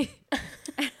specifically.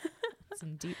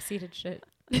 Some deep-seated shit.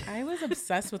 I was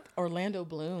obsessed with Orlando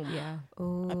Bloom. Yeah.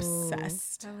 Ooh.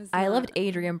 Obsessed. That was I not- loved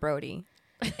Adrian Brody.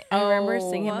 I remember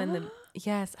seeing him in the.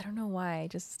 Yes, I don't know why.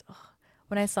 Just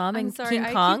when I saw him I'm in sorry, King I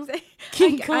keep Kong saying-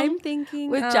 King Kong? I'm thinking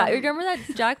with Jack. Remember that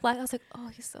Jack Black? I was like, oh,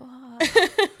 he's so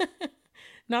hot.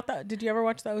 Not that. Did you ever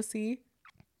watch the OC?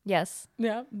 Yes,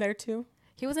 Yeah, there too.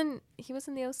 he was in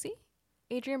the OC.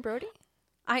 Adrian Brody,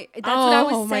 That's what I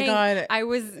was Oh, my saying. God. I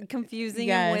was confusing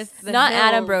Yes. him with the not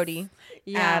Adam Hills. Brody.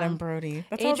 Yeah. Adam Brody.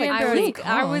 That's all Adrian like, Brody. King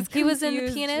I Kong. was He was in The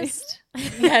confused. Pianist.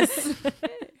 Yes.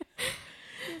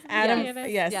 Adam. Yes.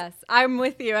 Yes. Yes, I'm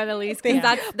with you, Annalise. Thank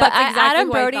Because you. that's But exactly Adam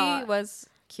what I Brody thought. was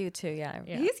cute too. Yeah.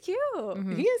 Yeah. He's cute.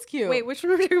 He is cute. Wait, which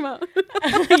one are we talking about?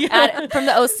 From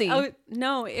the OC. Oh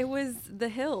no, it was The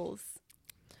Hills.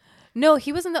 No,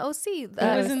 he was in the OC. He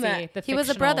was in that. The He was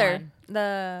a fictional brother. one.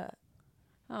 The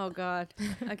Oh God.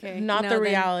 Okay. Not No, the then-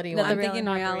 reality No, one. I'm thinking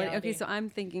Not the reality. reality. Okay, so I'm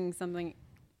thinking something.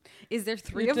 Is there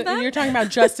 3 You're of them? You're talking about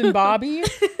Justin Bobby?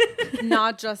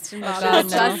 Not Justin Bobby. God, no.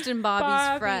 Justin Bobby's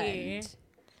Bobby. friend.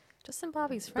 Justin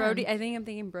Bobby's friend. Brody. I think I'm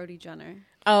thinking Brody Jenner.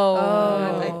 Oh.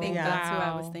 I think yeah. that's who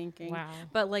I was Wow. thinking. Wow.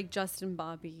 But like Justin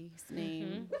Bobby's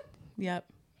name. Yep.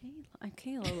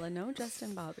 Okay, Lola, no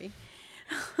Justin Bobby.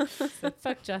 So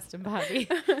fuck Justin Bobby.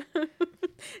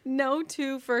 No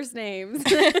 2 first names.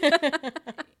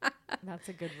 That's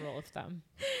a good rule of thumb.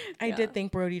 I Yeah. did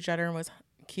think Brody Jenner was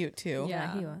cute too.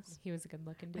 Yeah, Yeah. he was. He was a good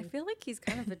looking I dude. feel like he's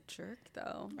kind of a jerk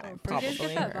though. I- You guys probably.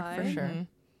 get that vibe? For sure. Mhm.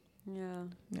 Yeah,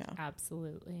 Yeah.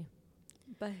 Absolutely.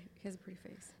 but he has a pretty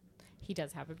face. he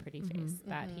does have a pretty face.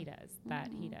 That he does. That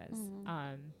he does.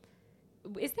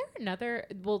 Is there another?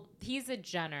 Well, he's a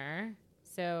Jenner.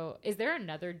 So is there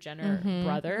another Jenner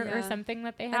brother or something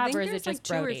that they have, I think or is it there's just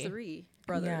like Brody? 2 or 3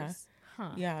 brothers. Huh.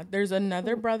 Yeah, there's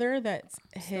another brother that's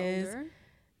his Older.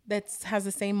 has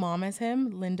the same mom as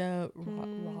him, Linda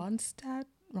Ronstadt.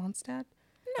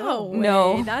 No,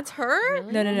 No. way. That's her.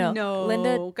 No, no, no. No,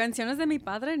 Linda Canciones de mi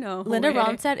padre. No, Linda way.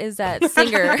 Ronstadt is that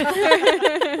singer.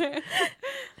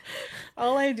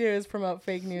 All I do is promote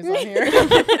fake news on here.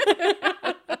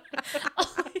 All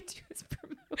I do is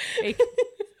promote fake.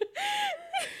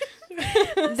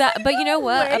 But you know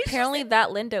what? Apparently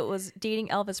that Linda was dating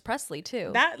Elvis Presley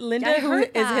too. That Linda, I who heard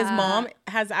is his that. mom,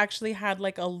 has actually had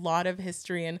like a lot of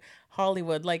history in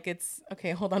Hollywood. Like it's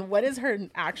okay. Hold on. What is her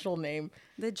actual name?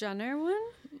 The Jenner one.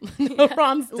 No,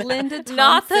 Ronstadt. Linda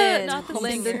Thompson. Not the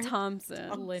Linda singer.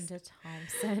 Thompson. Linda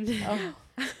Thompson. Oh,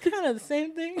 kind of the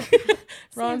same thing.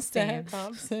 Ronstadt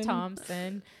Thompson.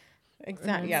 Thompson.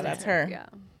 Exactly. Yeah, that's her. Yeah.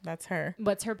 That's her.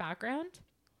 What's her background?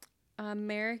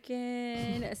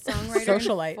 American songwriter,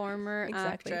 Socialite. and former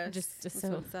Exactly. actress. Just a That's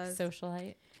what it says.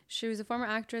 socialite. She was a former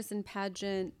actress and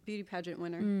beauty pageant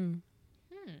winner.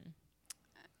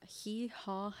 Hee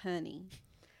Haw Honey.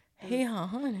 Hey,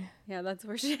 hon. Yeah, that's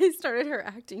where she started her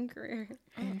acting career.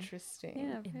 Interesting.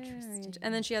 Yeah, very Interesting. interesting.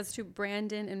 And then she has 2,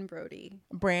 Brandon and Brody.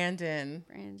 Brandon.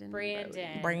 Brandon. and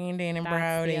Brandon. Brandon and That's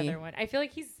Brody. the other one. I feel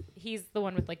like he's the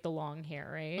one with like the long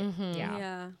hair, right? Brody. Yeah.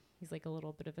 Yeah. He's like a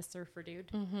little bit of a surfer dude.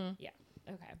 Mm-hmm. Yeah.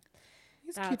 Okay.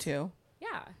 He's That's- cute too.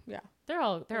 Yeah. Yeah. They're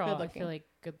all They're I good-looking. feel like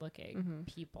good looking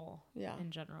people Yeah.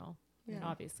 in general. And Yeah.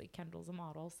 obviously Kendall's a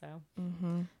model, so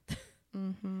Mm-hmm.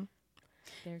 Mm-hmm.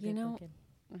 they're You good know- looking.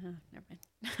 Never mind.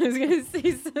 I was gonna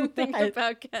say something What?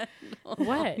 about Kendall.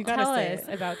 What? You gotta Tell say us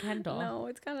it. about Kendall. No,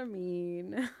 it's kind of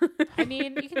mean. I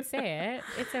mean, you can say it.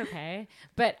 It's okay.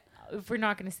 But if we're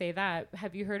not going to say that,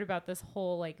 have you heard about this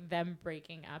whole like them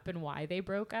breaking up and why they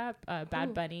broke up?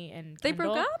 Bad Bunny and They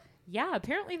broke Kendall? up? Yeah,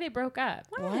 apparently they broke up.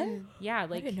 What? Yeah,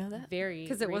 like didn't know that. very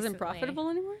Because it wasn't recently. profitable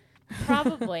anymore?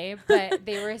 Probably, but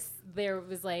there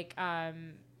was like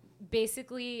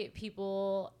basically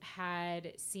people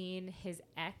had seen his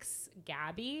ex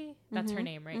Gabby, that's her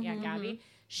name, right? Yeah, Gabby.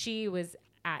 She was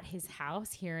at his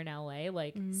house here in LA,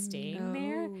 like staying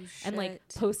there Oh, and like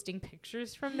shit. posting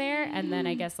pictures from there. And then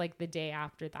I guess like the day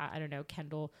after that, I don't know,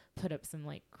 Kendall put up some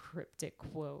like cryptic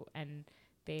quote and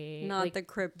they Not like, the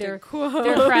cryptic their quote.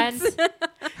 their friends,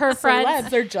 her friends,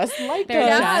 Celebs are just like they're us.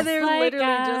 Yeah, just they're like literally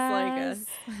just like us.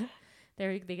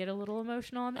 They get a little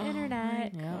emotional on the Oh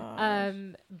internet. my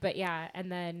gosh. But yeah,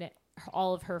 and then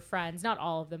all of her friends, not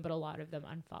all of them, but a lot of them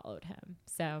unfollowed him.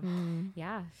 So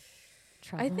yeah, I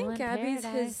Trouble think in Gabby's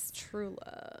Paradise. his true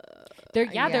love.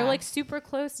 They're Yeah. they're like super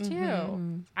close too.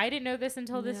 Mm-hmm. I didn't know this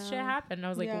until this shit Yeah. happened. I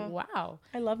was like, Yeah. wow,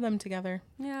 I love them together.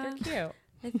 Yeah, they're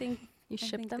I think You I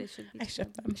ship think them? they should be I ship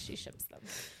together. them. cute. She ships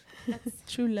them.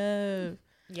 True love.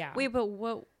 Yeah. Wait, but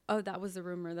what? Oh, that was the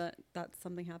rumor that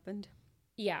something happened.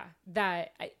 Yeah,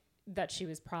 that she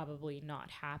was probably not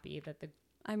happy that the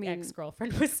I mean,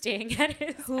 ex-girlfriend was staying at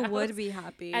his who would house. be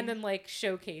happy? And then like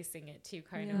showcasing it too,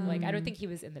 kind of Yeah. like I don't think he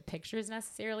was in the pictures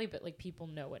necessarily, but like people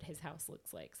know what his house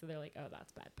looks like, so they're like, oh,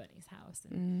 that's Bad Bunny's house,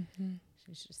 and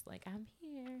she's just like, I'm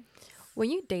here.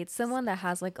 When you date someone that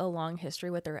has like a long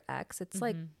history with their ex, it's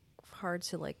like Mm-hmm. hard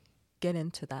to like get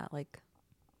into that. Like,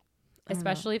 I don't know.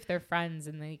 Especially if they're friends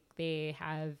and they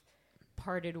have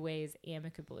parted ways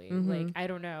amicably. Like I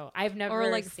don't know, I've never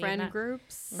or like seen friend that.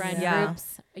 groups. Friend Yeah.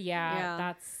 groups.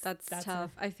 Yeah, That's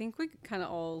tough. I think we kind of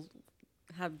all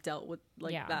have dealt with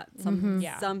like Yeah. that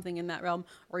Yeah. something in that realm,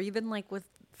 or even like with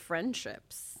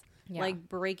friendships, Yeah. like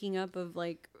breaking up of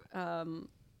like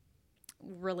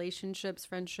relationships,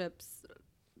 friendships,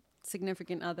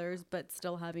 significant others, but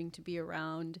still having to be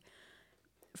around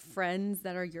friends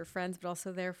that are your friends, but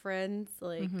also their friends.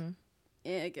 Like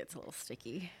it gets a little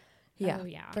sticky. Yeah, Oh,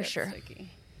 yeah. for Gets sure. sticky.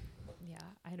 Yeah,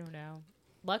 I don't know.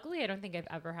 Luckily, I don't think I've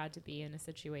ever had to be in a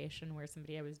situation where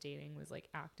somebody I was dating was like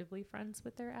actively friends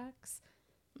with their ex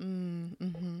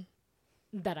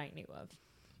that I knew of.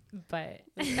 But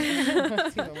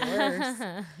That's even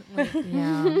worse.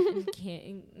 Yeah.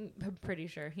 I'm pretty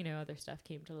sure, other stuff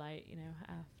came to light,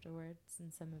 afterwards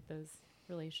in some of those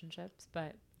relationships.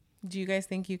 But Do you guys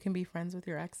think you can be friends with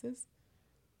your exes?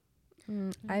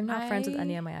 I'm not friends with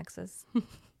any I- of my exes.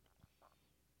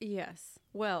 Yes.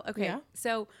 Well, okay. Yeah.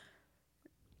 So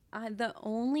the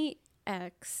only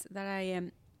ex that I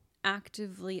am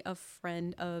actively a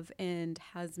friend of and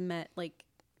has met, like,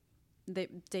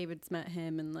 David's met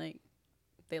him and, like,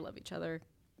 they love each other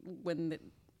when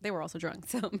they were also drunk.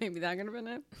 So maybe that could have been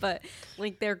it. But,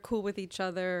 like, they're cool with each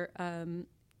other.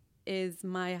 is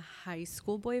my high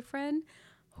school boyfriend,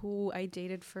 who I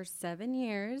dated for 7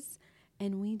 years,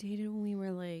 and we dated when we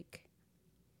were like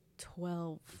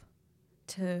 12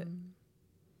 to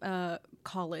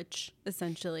college,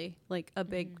 essentially, like a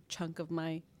big chunk of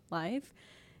my life.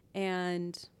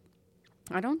 And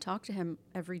I don't talk to him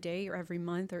every day or every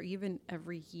month or even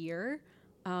every year.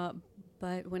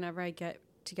 But whenever I get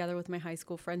together with my high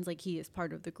school friends, like, he is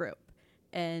part of the group,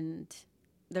 and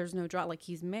there's no drama. Like,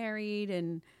 he's married,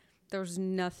 and there's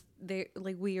nothing,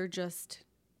 like, we are just,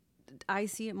 I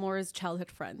see it more as childhood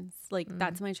friends. Like,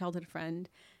 that's my childhood friend.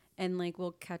 And like,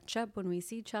 we'll catch up when we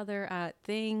see each other at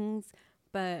things,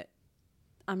 but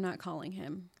I'm not calling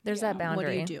him. There's that boundary.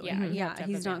 What are you doing? Yeah, you have to Yeah, have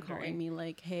he's a not boundary. calling me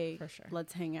like, hey, For sure.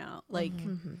 let's hang out. Like,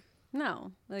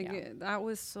 no, like, Yeah. that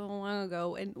was so long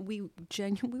ago. And we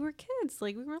genuinely, we were kids.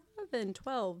 Like, we were 11,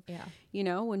 12, Yeah. you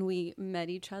know, when we met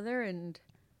each other. And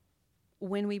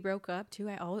when we broke up too,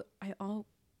 I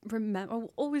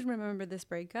always remember this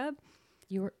breakup.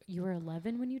 You were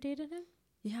 11 when you dated him?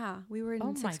 Yeah, we were in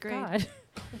Oh my sixth grade. God.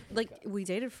 Like, we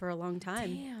dated for a long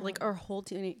time. Damn. Like, our whole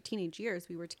teenage years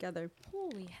we were together.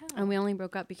 Holy hell. And we only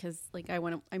broke up because, like, I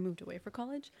moved away for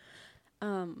college.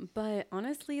 But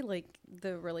honestly, like,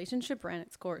 the relationship ran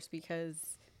its course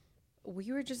because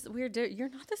you're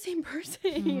not the same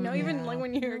person, you know, even like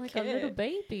when you're a like kid. a little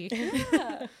baby.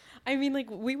 Yeah. I mean,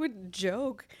 like, we would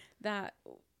joke that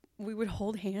we would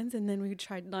hold hands and then we would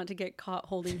try not to get caught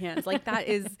holding hands. Like, that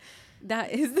is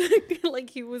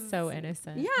like, he was So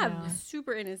innocent. Yeah,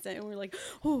 super innocent. And we're like,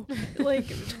 oh, like,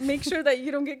 make sure that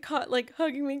you don't get caught, like,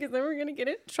 hugging me, because then we're gonna get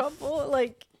in trouble.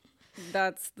 Like,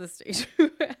 that's the stage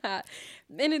we're at.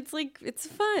 And it's like, it's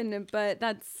fun, but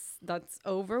that's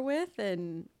over with,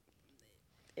 and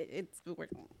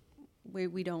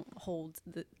we don't hold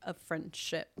a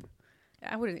friendship.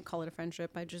 I wouldn't call it a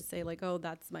friendship. I just say, like, oh,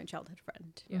 that's my childhood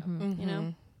friend. Yeah. You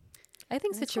know? I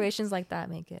think That's situations like that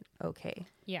make it okay.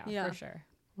 Yeah, Yeah. for sure.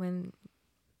 When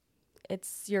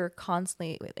you're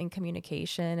constantly in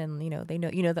communication, and you know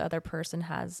the other person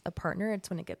has a partner, it's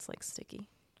when it gets like sticky.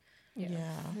 Yeah.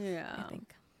 Yeah. I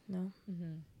think. No.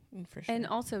 For sure. And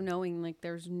also knowing, like,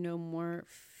 there's no more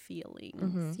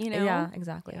feelings, you know? Yeah,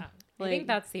 exactly. Yeah. I Like- think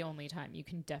that's the only time you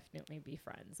can definitely be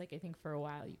friends. Like, I think for a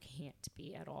while you can't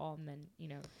be at all. And then, you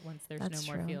know, once there's That's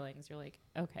no more true. feelings, you're like,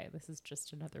 okay, this is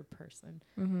just another person.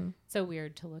 Mm-hmm. So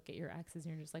weird to look at your exes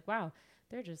and you're just like, wow,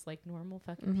 they're just like normal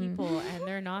fucking people and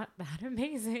they're not that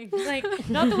amazing. Like,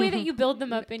 not the way that you build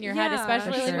them up in your head, Yeah,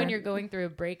 especially for like when sure. you're going through a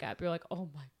breakup. You're like, oh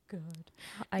my God.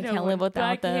 I No can't one- live without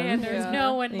I can't. them. There's Yeah.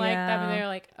 no one like them. Yeah. And they're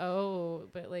like, oh,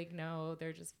 but like, no,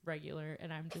 they're just regular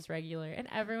and I'm just regular and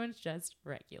everyone's just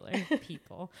regular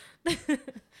people.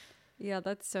 Yeah,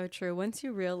 that's so true. Once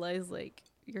you realize, like,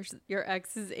 your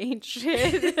exes ain't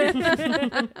shit,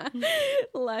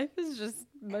 life is just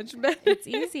much better. It's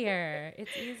easier.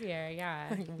 It's easier. Yeah.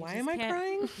 Like, You why just am I can't-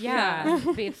 crying? Yeah.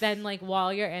 But then, like,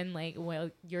 while you're in, like, well,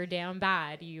 you're down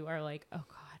bad, you are like, oh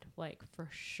God, like, for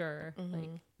sure. Like,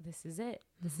 this is it.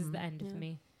 This is the end of Yeah.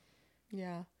 me.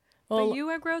 Yeah. But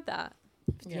you outgrow that.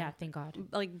 Yeah. Thank God.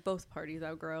 Like, both parties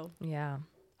outgrow. Yeah.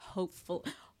 Hopefully.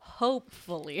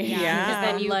 Yeah. Because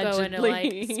then you go into,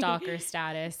 like, Allegedly. stalker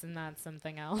status and that's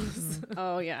something else.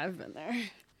 Oh, yeah, I've been there.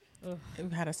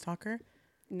 You've had a stalker?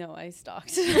 No, I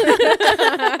stalked.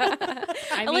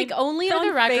 I mean, like, only for on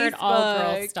the record, Facebook, all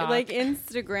girls stalk. like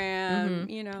Instagram,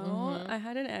 you know. I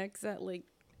had an ex that, like,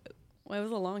 well, it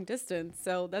was a long distance,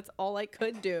 so that's all I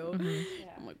could do.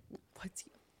 I'm like, what's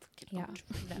he freaking Yeah. up to?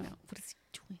 No. What is he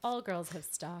doing? all girls have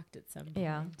stalked at some point.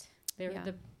 Yeah. They're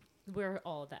Yeah. we're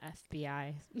all the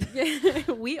FBI.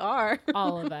 Yeah, we are.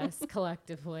 All of us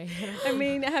collectively. I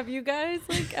mean, have you guys,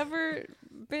 like, ever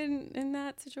been in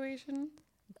that situation?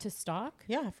 To stalk?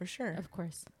 Yeah, for sure. Of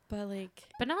course. But, like,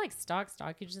 But not like stalk.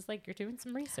 You're just like, you're doing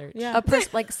some research. Yeah.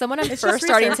 Like someone I'm It's first just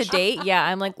starting to research. date. Yeah,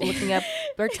 I'm like looking up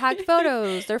their tagged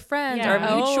photos, their friends, Yeah. our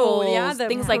Oh, mutuals, yeah, the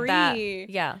things like that. pre-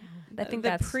 Yeah, I think the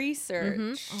that's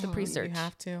pre-search. the Oh, pre-search. You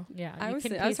have to. Yeah. I you was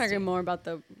can I was paste talking it. more about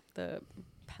the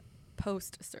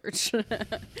post search.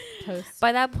 Post.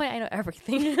 By that point, I know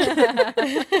everything.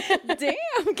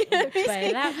 Damn, Gabby.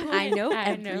 By that point, I know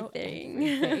know everything.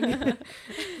 everything.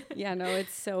 Yeah, no,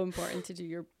 it's so important to do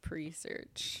your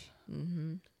pre-search.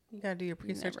 You gotta do your You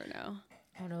research. never know.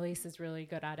 Oh, no, Lisa's really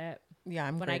good at it. Yeah,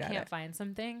 I'm when I great at can't it. find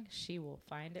something, she will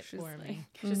find it She's for like, me.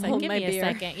 She's like, "Hold give my me a beer."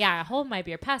 second. Yeah, hold my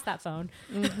beer. Pass that phone.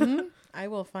 I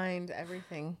will find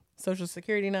everything. Social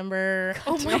security number.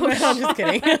 Oh my I'm just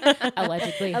kidding.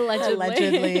 Allegedly.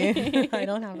 Allegedly. I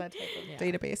don't have that type of Yeah.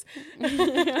 database.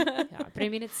 Yeah, but I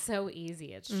mean, it's so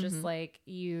easy. It's just like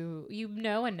you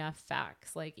know enough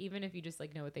facts. Like even if you just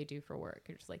like know what they do for work,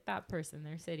 you're just like that person,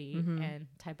 their city, and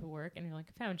type of work, and you're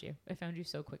like, I found you. I found you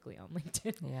so quickly on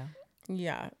LinkedIn. Yeah.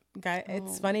 Yeah.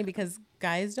 It's Oh. funny because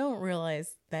guys don't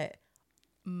realize that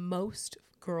most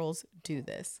girls do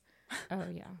this. Oh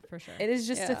yeah, for sure. It is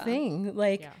just a Yeah. thing.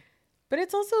 Like, Yeah, but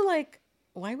it's also like,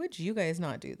 why would you guys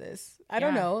not do this? I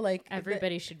don't Yeah. know. Like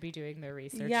everybody should be doing their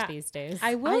research Yeah. these days.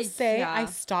 I will say yeah. I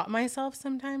stop myself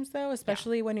sometimes though,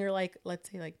 especially when you're like, let's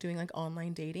say like doing like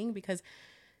online dating, because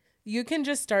you can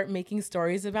just start making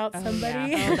stories about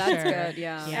somebody. yeah. Oh, that's Sure. good.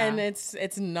 Yeah. Yeah. And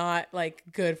it's not like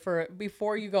good for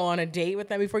before you go on a date with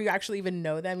them, before you actually even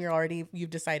know them,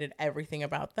 you've decided everything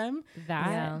about them.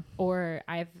 That Yeah. or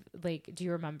I've like, do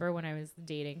you remember when I was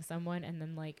dating someone and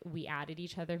then like we added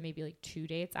each other maybe like 2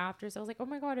 dates after? So I was like, oh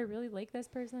my God, I really like this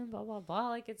person, blah, blah, blah.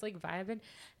 Like it's like vibing.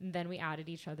 And then we added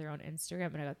each other on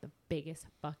Instagram and I got the biggest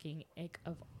fucking ick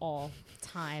of all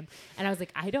time. And I was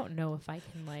like, I don't know if I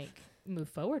can like move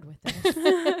forward with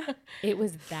this. It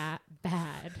was that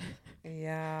bad.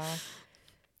 Yeah.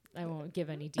 I won't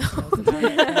give any details about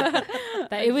it.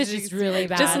 But it was just really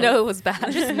bad. Just know it was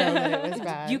bad. Just know that it was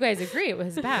bad. You guys agree it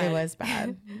was bad. It was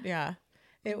bad. Yeah.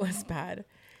 It was bad.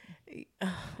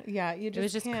 Yeah, you just It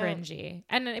was just can't. cringy.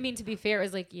 And I mean, to be fair, it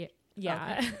was like,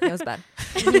 yeah. It was bad.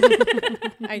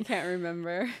 I can't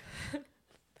remember.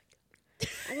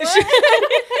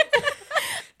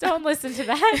 Don't listen to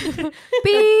that.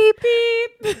 Beep.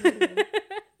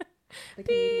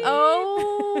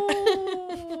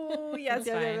 Oh, yes, It's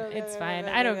fine. It's fine.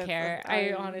 I don't care.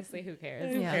 I honestly, who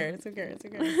cares? Who Yeah. cares? Who cares? Who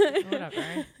cares?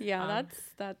 Whatever. Yeah,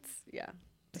 that's yeah.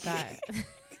 That.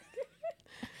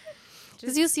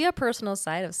 Because you see a personal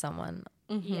side of someone,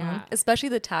 Yeah. especially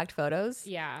the tagged photos.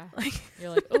 Yeah.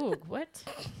 You're like, oh, what?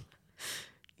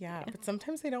 Yeah, but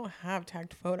sometimes they don't have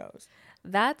tagged photos.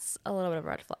 That's a little bit of a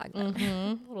red flag.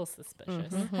 then. A little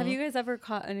suspicious. Have you guys ever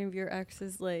caught any of your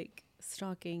exes like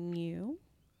stalking you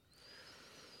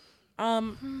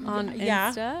on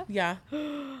Yeah. Insta? Yeah.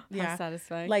 How Yeah.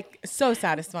 satisfying. Like so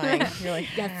satisfying. You're like,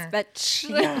 yes, bitch.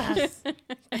 yes.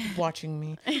 Watching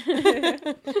me.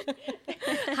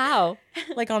 How?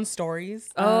 Like on stories.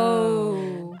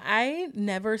 Oh. I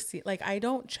never see, like, I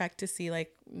don't check to see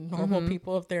like normal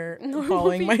people if they're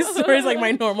following my stories, like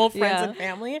my normal friends Yeah. and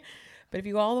family. But if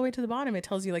you go all the way to the bottom, it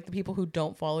tells you like the people who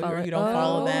don't follow you or you don't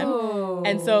follow them.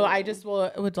 And so I just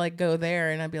would like go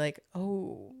there and I'd be like,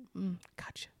 oh,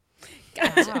 gotcha.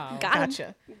 Wow.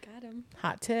 Gotcha. Got him.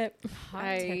 Hot tip. Hot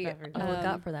I- tip, everybody. I'll look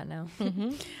out for that now.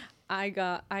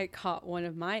 I caught one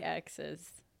of my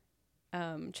exes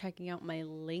checking out my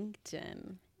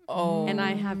LinkedIn. Oh. And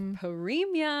I have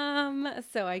premium,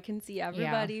 so I can see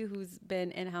everybody who's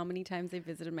been and how many times they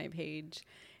visited my page.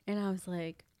 And I was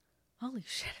like, holy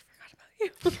shit, I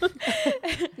forgot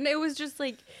about you. And it was just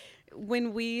like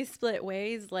when we split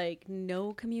ways, like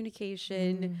no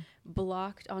communication,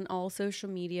 blocked on all social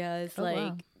medias, Oh, like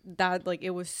wow. that, like it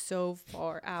was so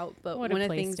far out. But What one a of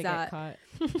the place things to that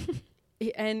get caught.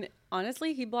 and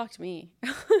honestly, he blocked me.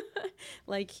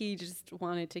 Like he just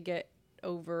wanted to get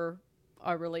over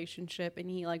our relationship and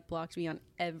he like blocked me on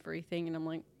everything and I'm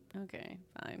like, okay,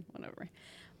 fine, whatever.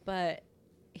 But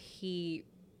he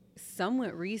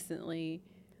somewhat recently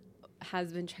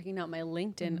has been checking out my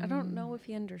LinkedIn. I don't know if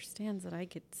he understands that I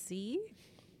could see.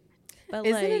 But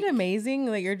Isn't like, it amazing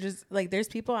that you're just like there's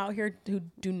people out here who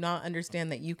do not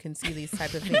understand that you can see these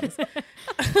type of things.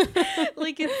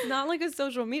 like it's not like a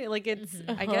social media, like it's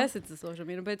Mm-hmm. I guess it's a social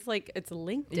media, but it's like it's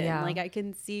LinkedIn. Yeah. Like I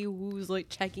can see who's like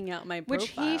checking out my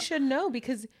Which profile. he should know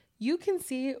because you can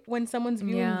see when someone's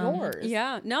viewing Yeah. yours.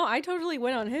 Yeah, no, I totally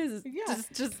went on his. Yeah.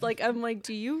 Just like I'm like,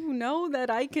 do you know that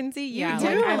I can see you Yeah, too?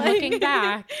 like, I'm Like- looking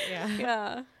back. Yeah.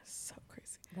 Yeah, So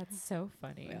crazy. That's so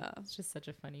funny. Yeah. It's just such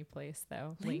a funny place,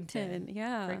 though. LinkedIn.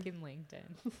 Yeah, Freaking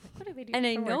LinkedIn. What do they do? and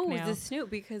I for work know now? it's a snoop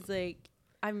because like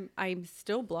I'm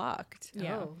still blocked.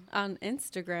 Yeah. On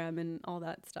Instagram and all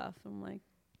that stuff. I'm like,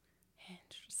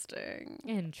 interesting.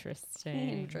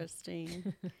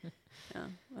 Interesting. Yeah,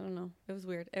 I don't know. It was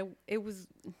weird. It was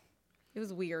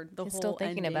weird. The He's whole still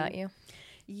thinking ending. about you.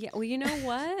 Yeah. Well, you know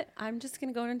what? I'm just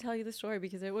gonna go and tell you the story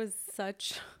because it was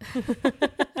such.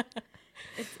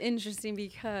 It's interesting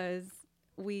because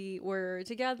we were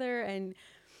together and.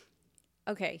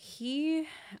 Okay,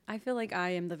 I feel like I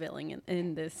am the villain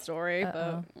in this story,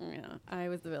 Uh-oh. but yeah, I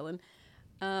was the villain.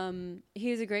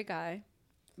 He's a great guy,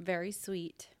 very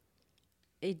sweet.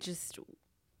 It just,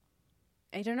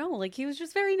 I don't know. Like, he was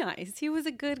just very nice. He was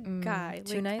a good guy.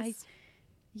 Too Like, nice.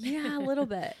 yeah, a little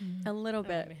bit, a little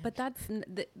bit. man. But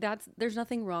that's there's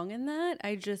nothing wrong in that.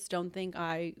 I just don't think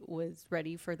I was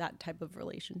ready for that type of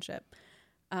relationship.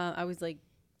 I was like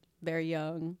very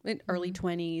young, in early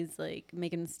 20s, like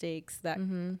making mistakes. That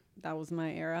was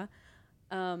my era.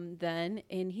 Then,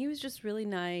 and he was just really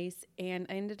nice, and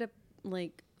I ended up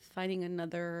like finding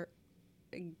another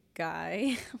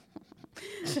guy.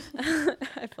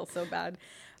 I feel so bad.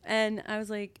 And I was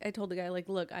like, I told the guy, like,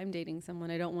 look, I'm dating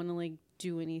someone. I don't want to like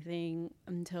do anything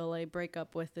until I break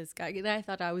up with this guy. And I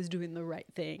thought I was doing the right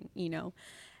thing, you know?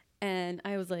 And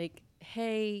I was like,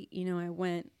 hey, you know, I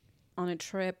went on a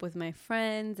trip with my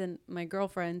friends and my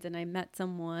girlfriends, and I met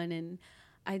someone, and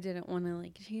I didn't want to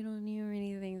like cheat on you or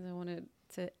anything. So I wanted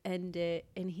to end it.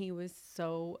 And he was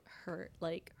so hurt.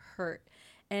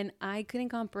 And I couldn't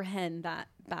comprehend that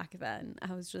back then.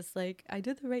 I was just like, I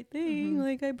did the right thing.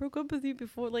 Like, I broke up with you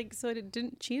before, like, so I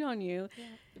didn't cheat on you. Yeah.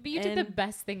 But you did the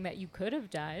best thing that you could have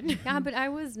done. Yeah, but I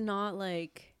was not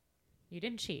like, You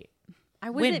didn't cheat. I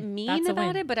wasn't Win. mean That's a about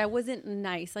win. it, but I wasn't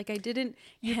nice. Like, I didn't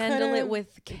You handle it could've-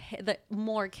 with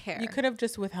more care. You could have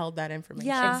just withheld that information.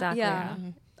 Yeah, Exactly. Yeah,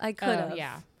 I could have.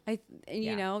 Yeah. You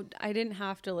Yeah. know, I didn't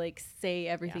have to like say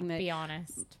everything that Be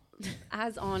honest.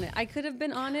 as honest. I could have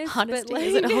been honest, Honesty but like,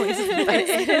 isn't always the best. It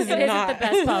is It isn't not. the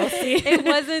best policy. it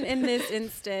wasn't in this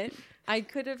instant. I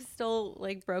could have still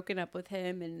like broken up with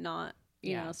him and not,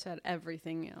 you Yeah. know, said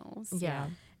everything else. Yeah.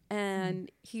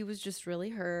 And he was just really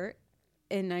hurt,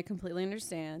 and I completely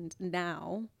understand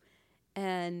now.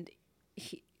 And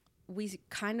we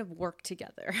kind of work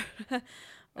together.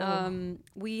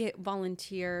 We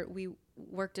volunteer. We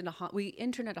worked in we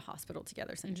interned at a hospital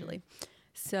together, essentially.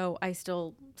 So I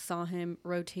still saw him,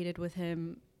 rotated with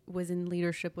him, was in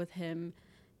leadership with him,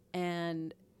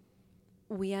 and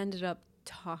we ended up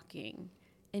talking.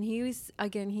 And he's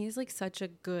like such a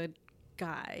good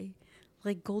guy,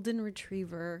 like golden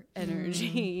retriever energy,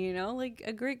 you know, like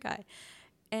a great guy.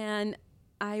 And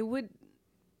I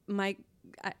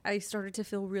started to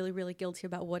feel really, really guilty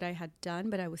about what I had done,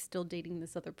 but I was still dating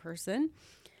this other person.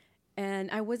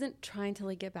 And I wasn't trying to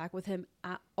like get back with him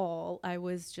at all. I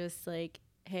was just like,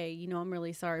 hey, you know, I'm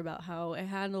really sorry about how I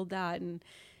handled that. And,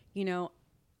 you know,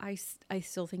 I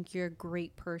still think you're a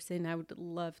great person. I would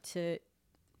love to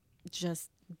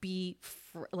just be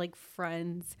like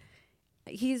friends.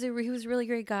 He was a really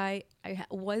great guy. I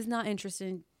was not interested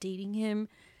in dating him.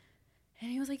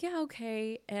 And he was like, yeah,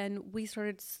 okay. And we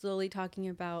started slowly talking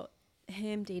about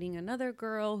him dating another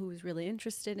girl who was really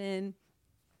interested in.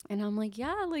 And I'm like,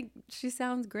 yeah, like she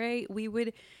sounds great. We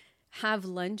would have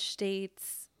lunch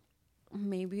dates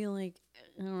maybe like,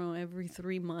 I don't know, every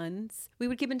 3 months. We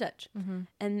would keep in touch.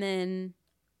 And then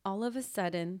all of a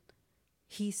sudden,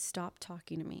 he stopped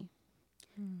talking to me.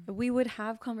 We would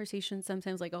have conversations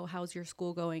sometimes like, oh, how's your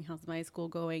school going? How's my school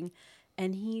going?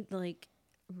 And he like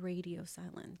radio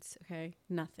silence. Okay.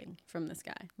 Nothing from this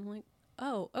guy. I'm like,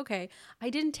 oh, okay. I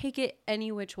didn't take it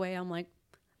any which way. I'm like,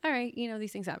 all right, you know,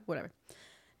 these things happen, whatever.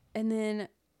 And then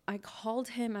I called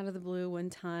him out of the blue one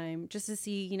time just to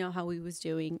see, you know, how he was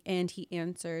doing. And he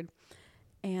answered,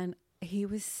 and he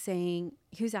was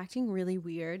acting really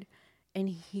weird. And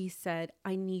he said,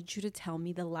 I need you to tell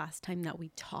me the last time that we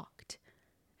talked.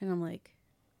 And I'm like,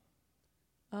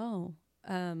 oh,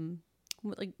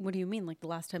 what do you mean? Like the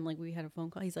last time, like we had a phone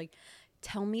call? He's like,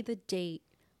 tell me the date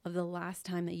of the last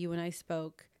time that you and I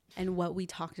spoke and what we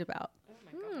talked about. Oh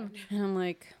my God. And I'm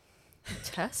like,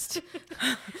 Test.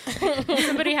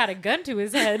 Somebody had a gun to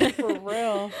his head. For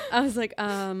real. I was like,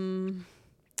 I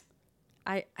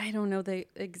don't know the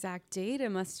exact date. It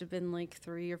must have been like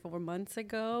 3 or 4 months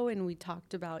ago. And we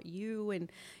talked about you,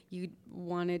 and you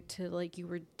wanted to, like, you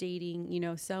were dating, you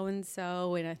know,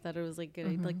 so-and-so. And I thought it was like,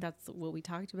 good, like, that's what we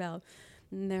talked about.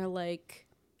 And they're like,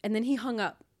 and then he hung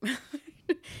up.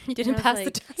 You didn't pass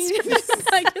the test. I guess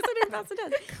I didn't pass the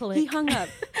test. Click. He hung up.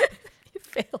 You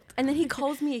failed. And then he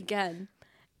calls me again,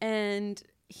 and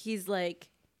he's like,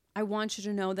 I want you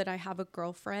to know that I have a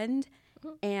girlfriend.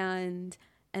 And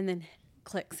then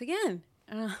clicks again.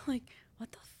 And I'm like,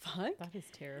 what the fuck? That is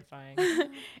terrifying.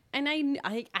 And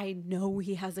I know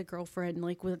he has a girlfriend.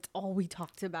 Like, that's all we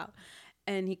talked about.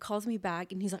 And he calls me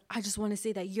back, and he's like, I just want to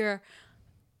say that you're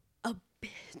a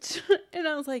bitch. And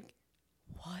I was like,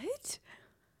 what?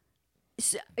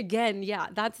 So, again, yeah,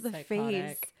 that's the face.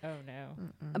 Psychotic. Oh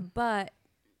no. But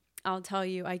I'll tell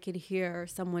you, I could hear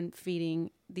someone feeding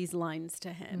these lines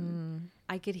to him.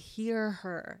 I could hear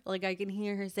her. Like, I can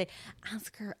hear her say,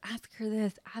 ask her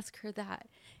this, ask her that.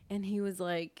 And he was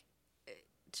like,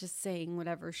 just saying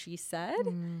whatever she said.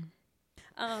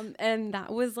 And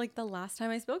that was like the last time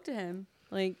I spoke to him.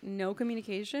 Like no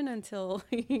communication until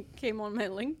he came on my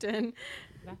LinkedIn.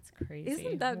 That's crazy.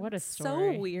 Isn't that what a so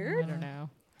story. weird? I don't know.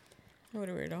 What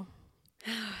a weirdo.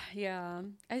 Yeah,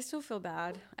 I still feel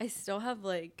bad. I still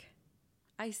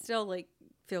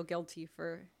feel guilty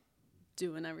for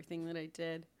doing everything that I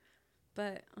did.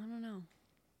 But I don't know.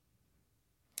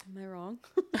 Am I wrong?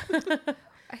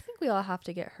 I think we all have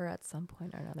to get hurt at some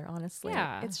point or another, honestly.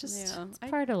 Yeah. It's just, Yeah. It's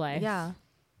part of life. yeah.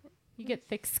 You get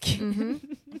thick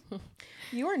skin.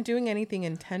 You weren't doing anything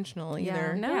intentional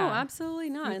either. No, Yeah. absolutely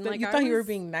not. And You I thought you were was-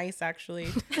 being nice, actually.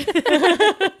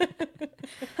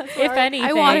 If anything.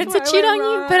 I wanted to Where I cheat on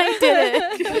went you, but I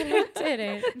didn't.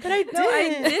 didn't. But I did. No, I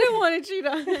didn't want to cheat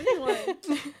on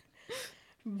anyone.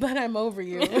 But I'm over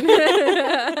you.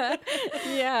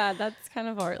 Yeah, that's kind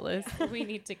of heartless. We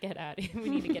need to get out. We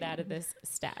need to get out of this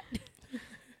stat.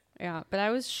 Yeah, but I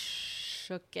was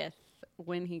shooketh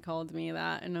when he called me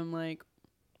that, and I'm like,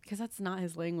 because that's not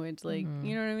his language. Like,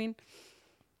 you know what I mean?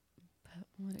 But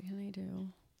what can I do?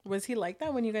 Was he like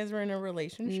that when you guys were in a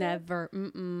relationship? Never.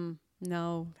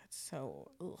 No. That's so.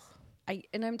 Ugh.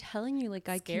 I'm telling you, like,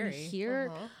 Scary.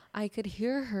 I could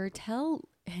hear her tell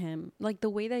him, like, the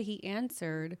way that he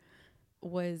answered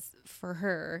was for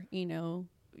her, you know,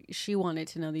 she wanted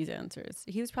to know these answers.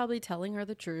 He was probably telling her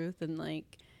the truth, and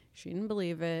like, she didn't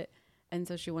believe it. And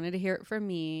so she wanted to hear it from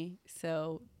me.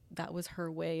 So that was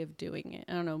her way of doing it.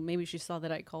 I don't know. Maybe she saw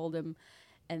that I called him,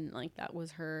 and like, that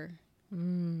was her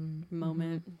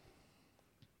moment.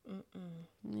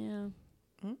 Yeah.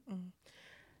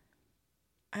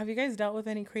 Have you guys dealt with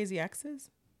any crazy exes?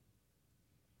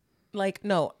 Like,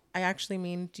 no, I actually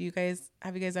mean,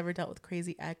 have you guys ever dealt with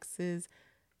crazy exes,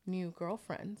 new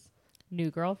girlfriends? New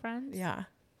girlfriends? Yeah.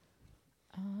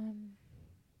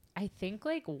 I think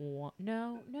like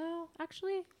no,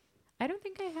 actually, I don't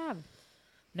think I have.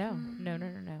 No,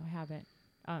 I haven't.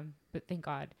 But thank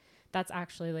God. That's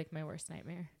actually like my worst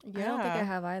nightmare. Yeah. I don't think I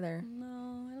have either.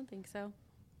 No, I don't think so.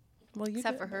 Well, you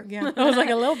Except did- for her. Yeah. I was like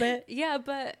a little bit. Yeah,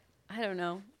 but I don't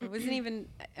know. It wasn't even.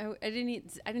 I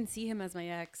didn't see him as my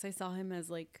ex. I saw him as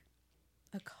like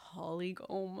a colleague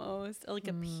almost, like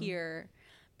a peer,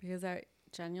 because I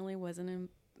genuinely wasn't in,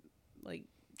 like.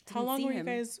 How didn't long see were you him,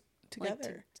 guys like,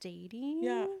 together? dating?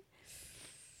 Yeah.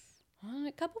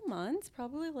 A couple months,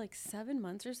 probably like 7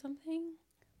 months or something.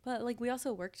 But like, we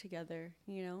also worked together.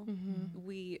 You know,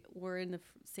 we were in the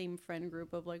same friend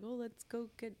group of like, oh, let's go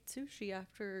get sushi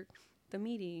after the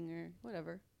meeting or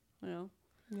whatever. You know.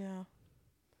 Yeah.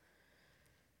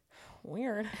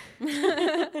 Weird.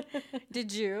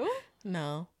 Did you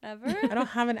No. ever? I don't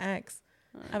have an ex.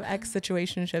 I have ex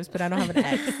situationships, but I don't have an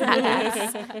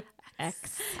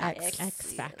ex.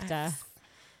 X factor.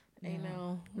 I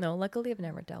know. No, luckily I've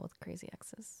never dealt with crazy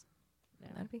exes. No.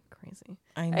 That'd be crazy.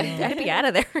 I know. I'd be out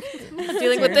of there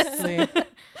dealing with this. Seriously.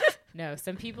 No,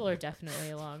 some people are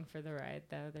definitely along for the ride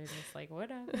though. They're just like,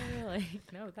 whatever. Like,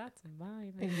 no, that's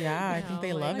mine. Yeah, I think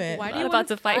they love it. Why I'm do you about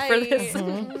to fight for this.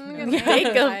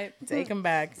 Take them. Take them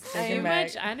back. Take Too them back.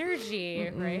 much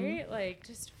energy, right? Like,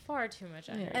 just far too much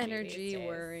energy. Energy, these days.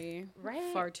 worry,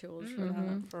 Right? far too old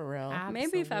for For real. that.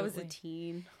 Maybe if I was a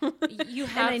Absolutely. teen You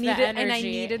have and the I energy.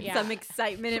 needed yeah. some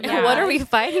excitement in my Yeah. What are life. we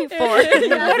fighting for?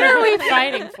 What are we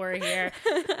fighting for here?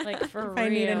 Like, for real. If I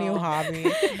need a new hobby.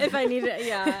 If I need it,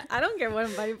 yeah. I don't care what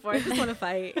I'm fighting for. I just want to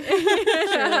fight.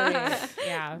 Truly.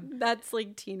 Yeah, That's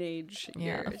like teenage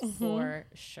Yeah. years. for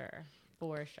sure.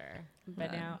 For sure.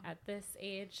 But now, at this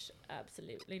age,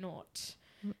 absolutely not.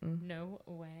 No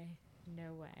way.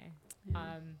 No way.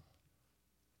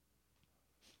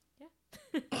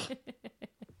 Yeah.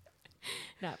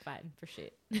 Not fighting for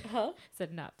shit. Huh?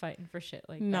 Said not fighting for shit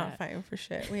like Not that. fighting for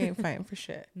shit. We ain't fighting for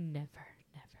shit. Never.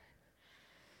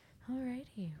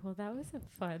 Alrighty. Well, that was a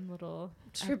fun little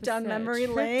Trip down episode. memory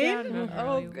Trip lane? down memory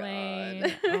Oh, God.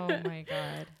 lane. Oh my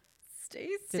God. Stay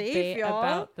safe, Debate y'all.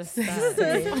 about the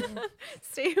sun.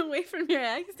 Stay away from your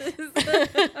exes.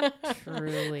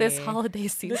 Truly. This holiday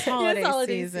season. This holiday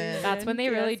holiday season. That's when they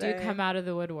really do PSA. come out of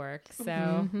the woodwork.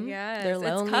 So Yes, They're it's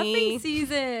lonely. cuffing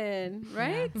season,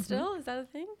 right? Yeah. Still, is that a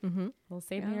thing? we'll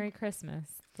say Yeah. Merry Christmas.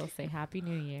 They'll say Happy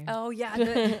New Year. Oh yeah,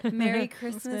 the Merry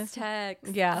Christmas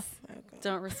text. Yeah.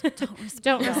 Don't respond. Don't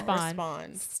Don't respond.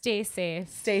 respond. Stay safe.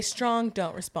 Stay strong.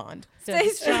 Don't respond. Stay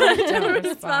strong. Don't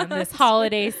respond this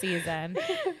holiday season.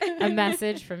 A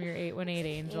message from your 818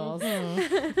 angels.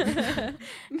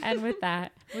 And with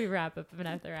that, we wrap up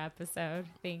another episode.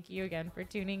 Thank you again for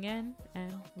tuning in,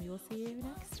 and we will see you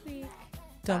next week.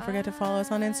 Don't forget to follow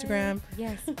us on Instagram.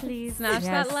 Yes, please. Smash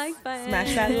Yes. that like button.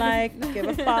 Smash that like. Give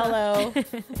a follow.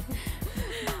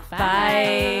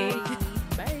 Bye.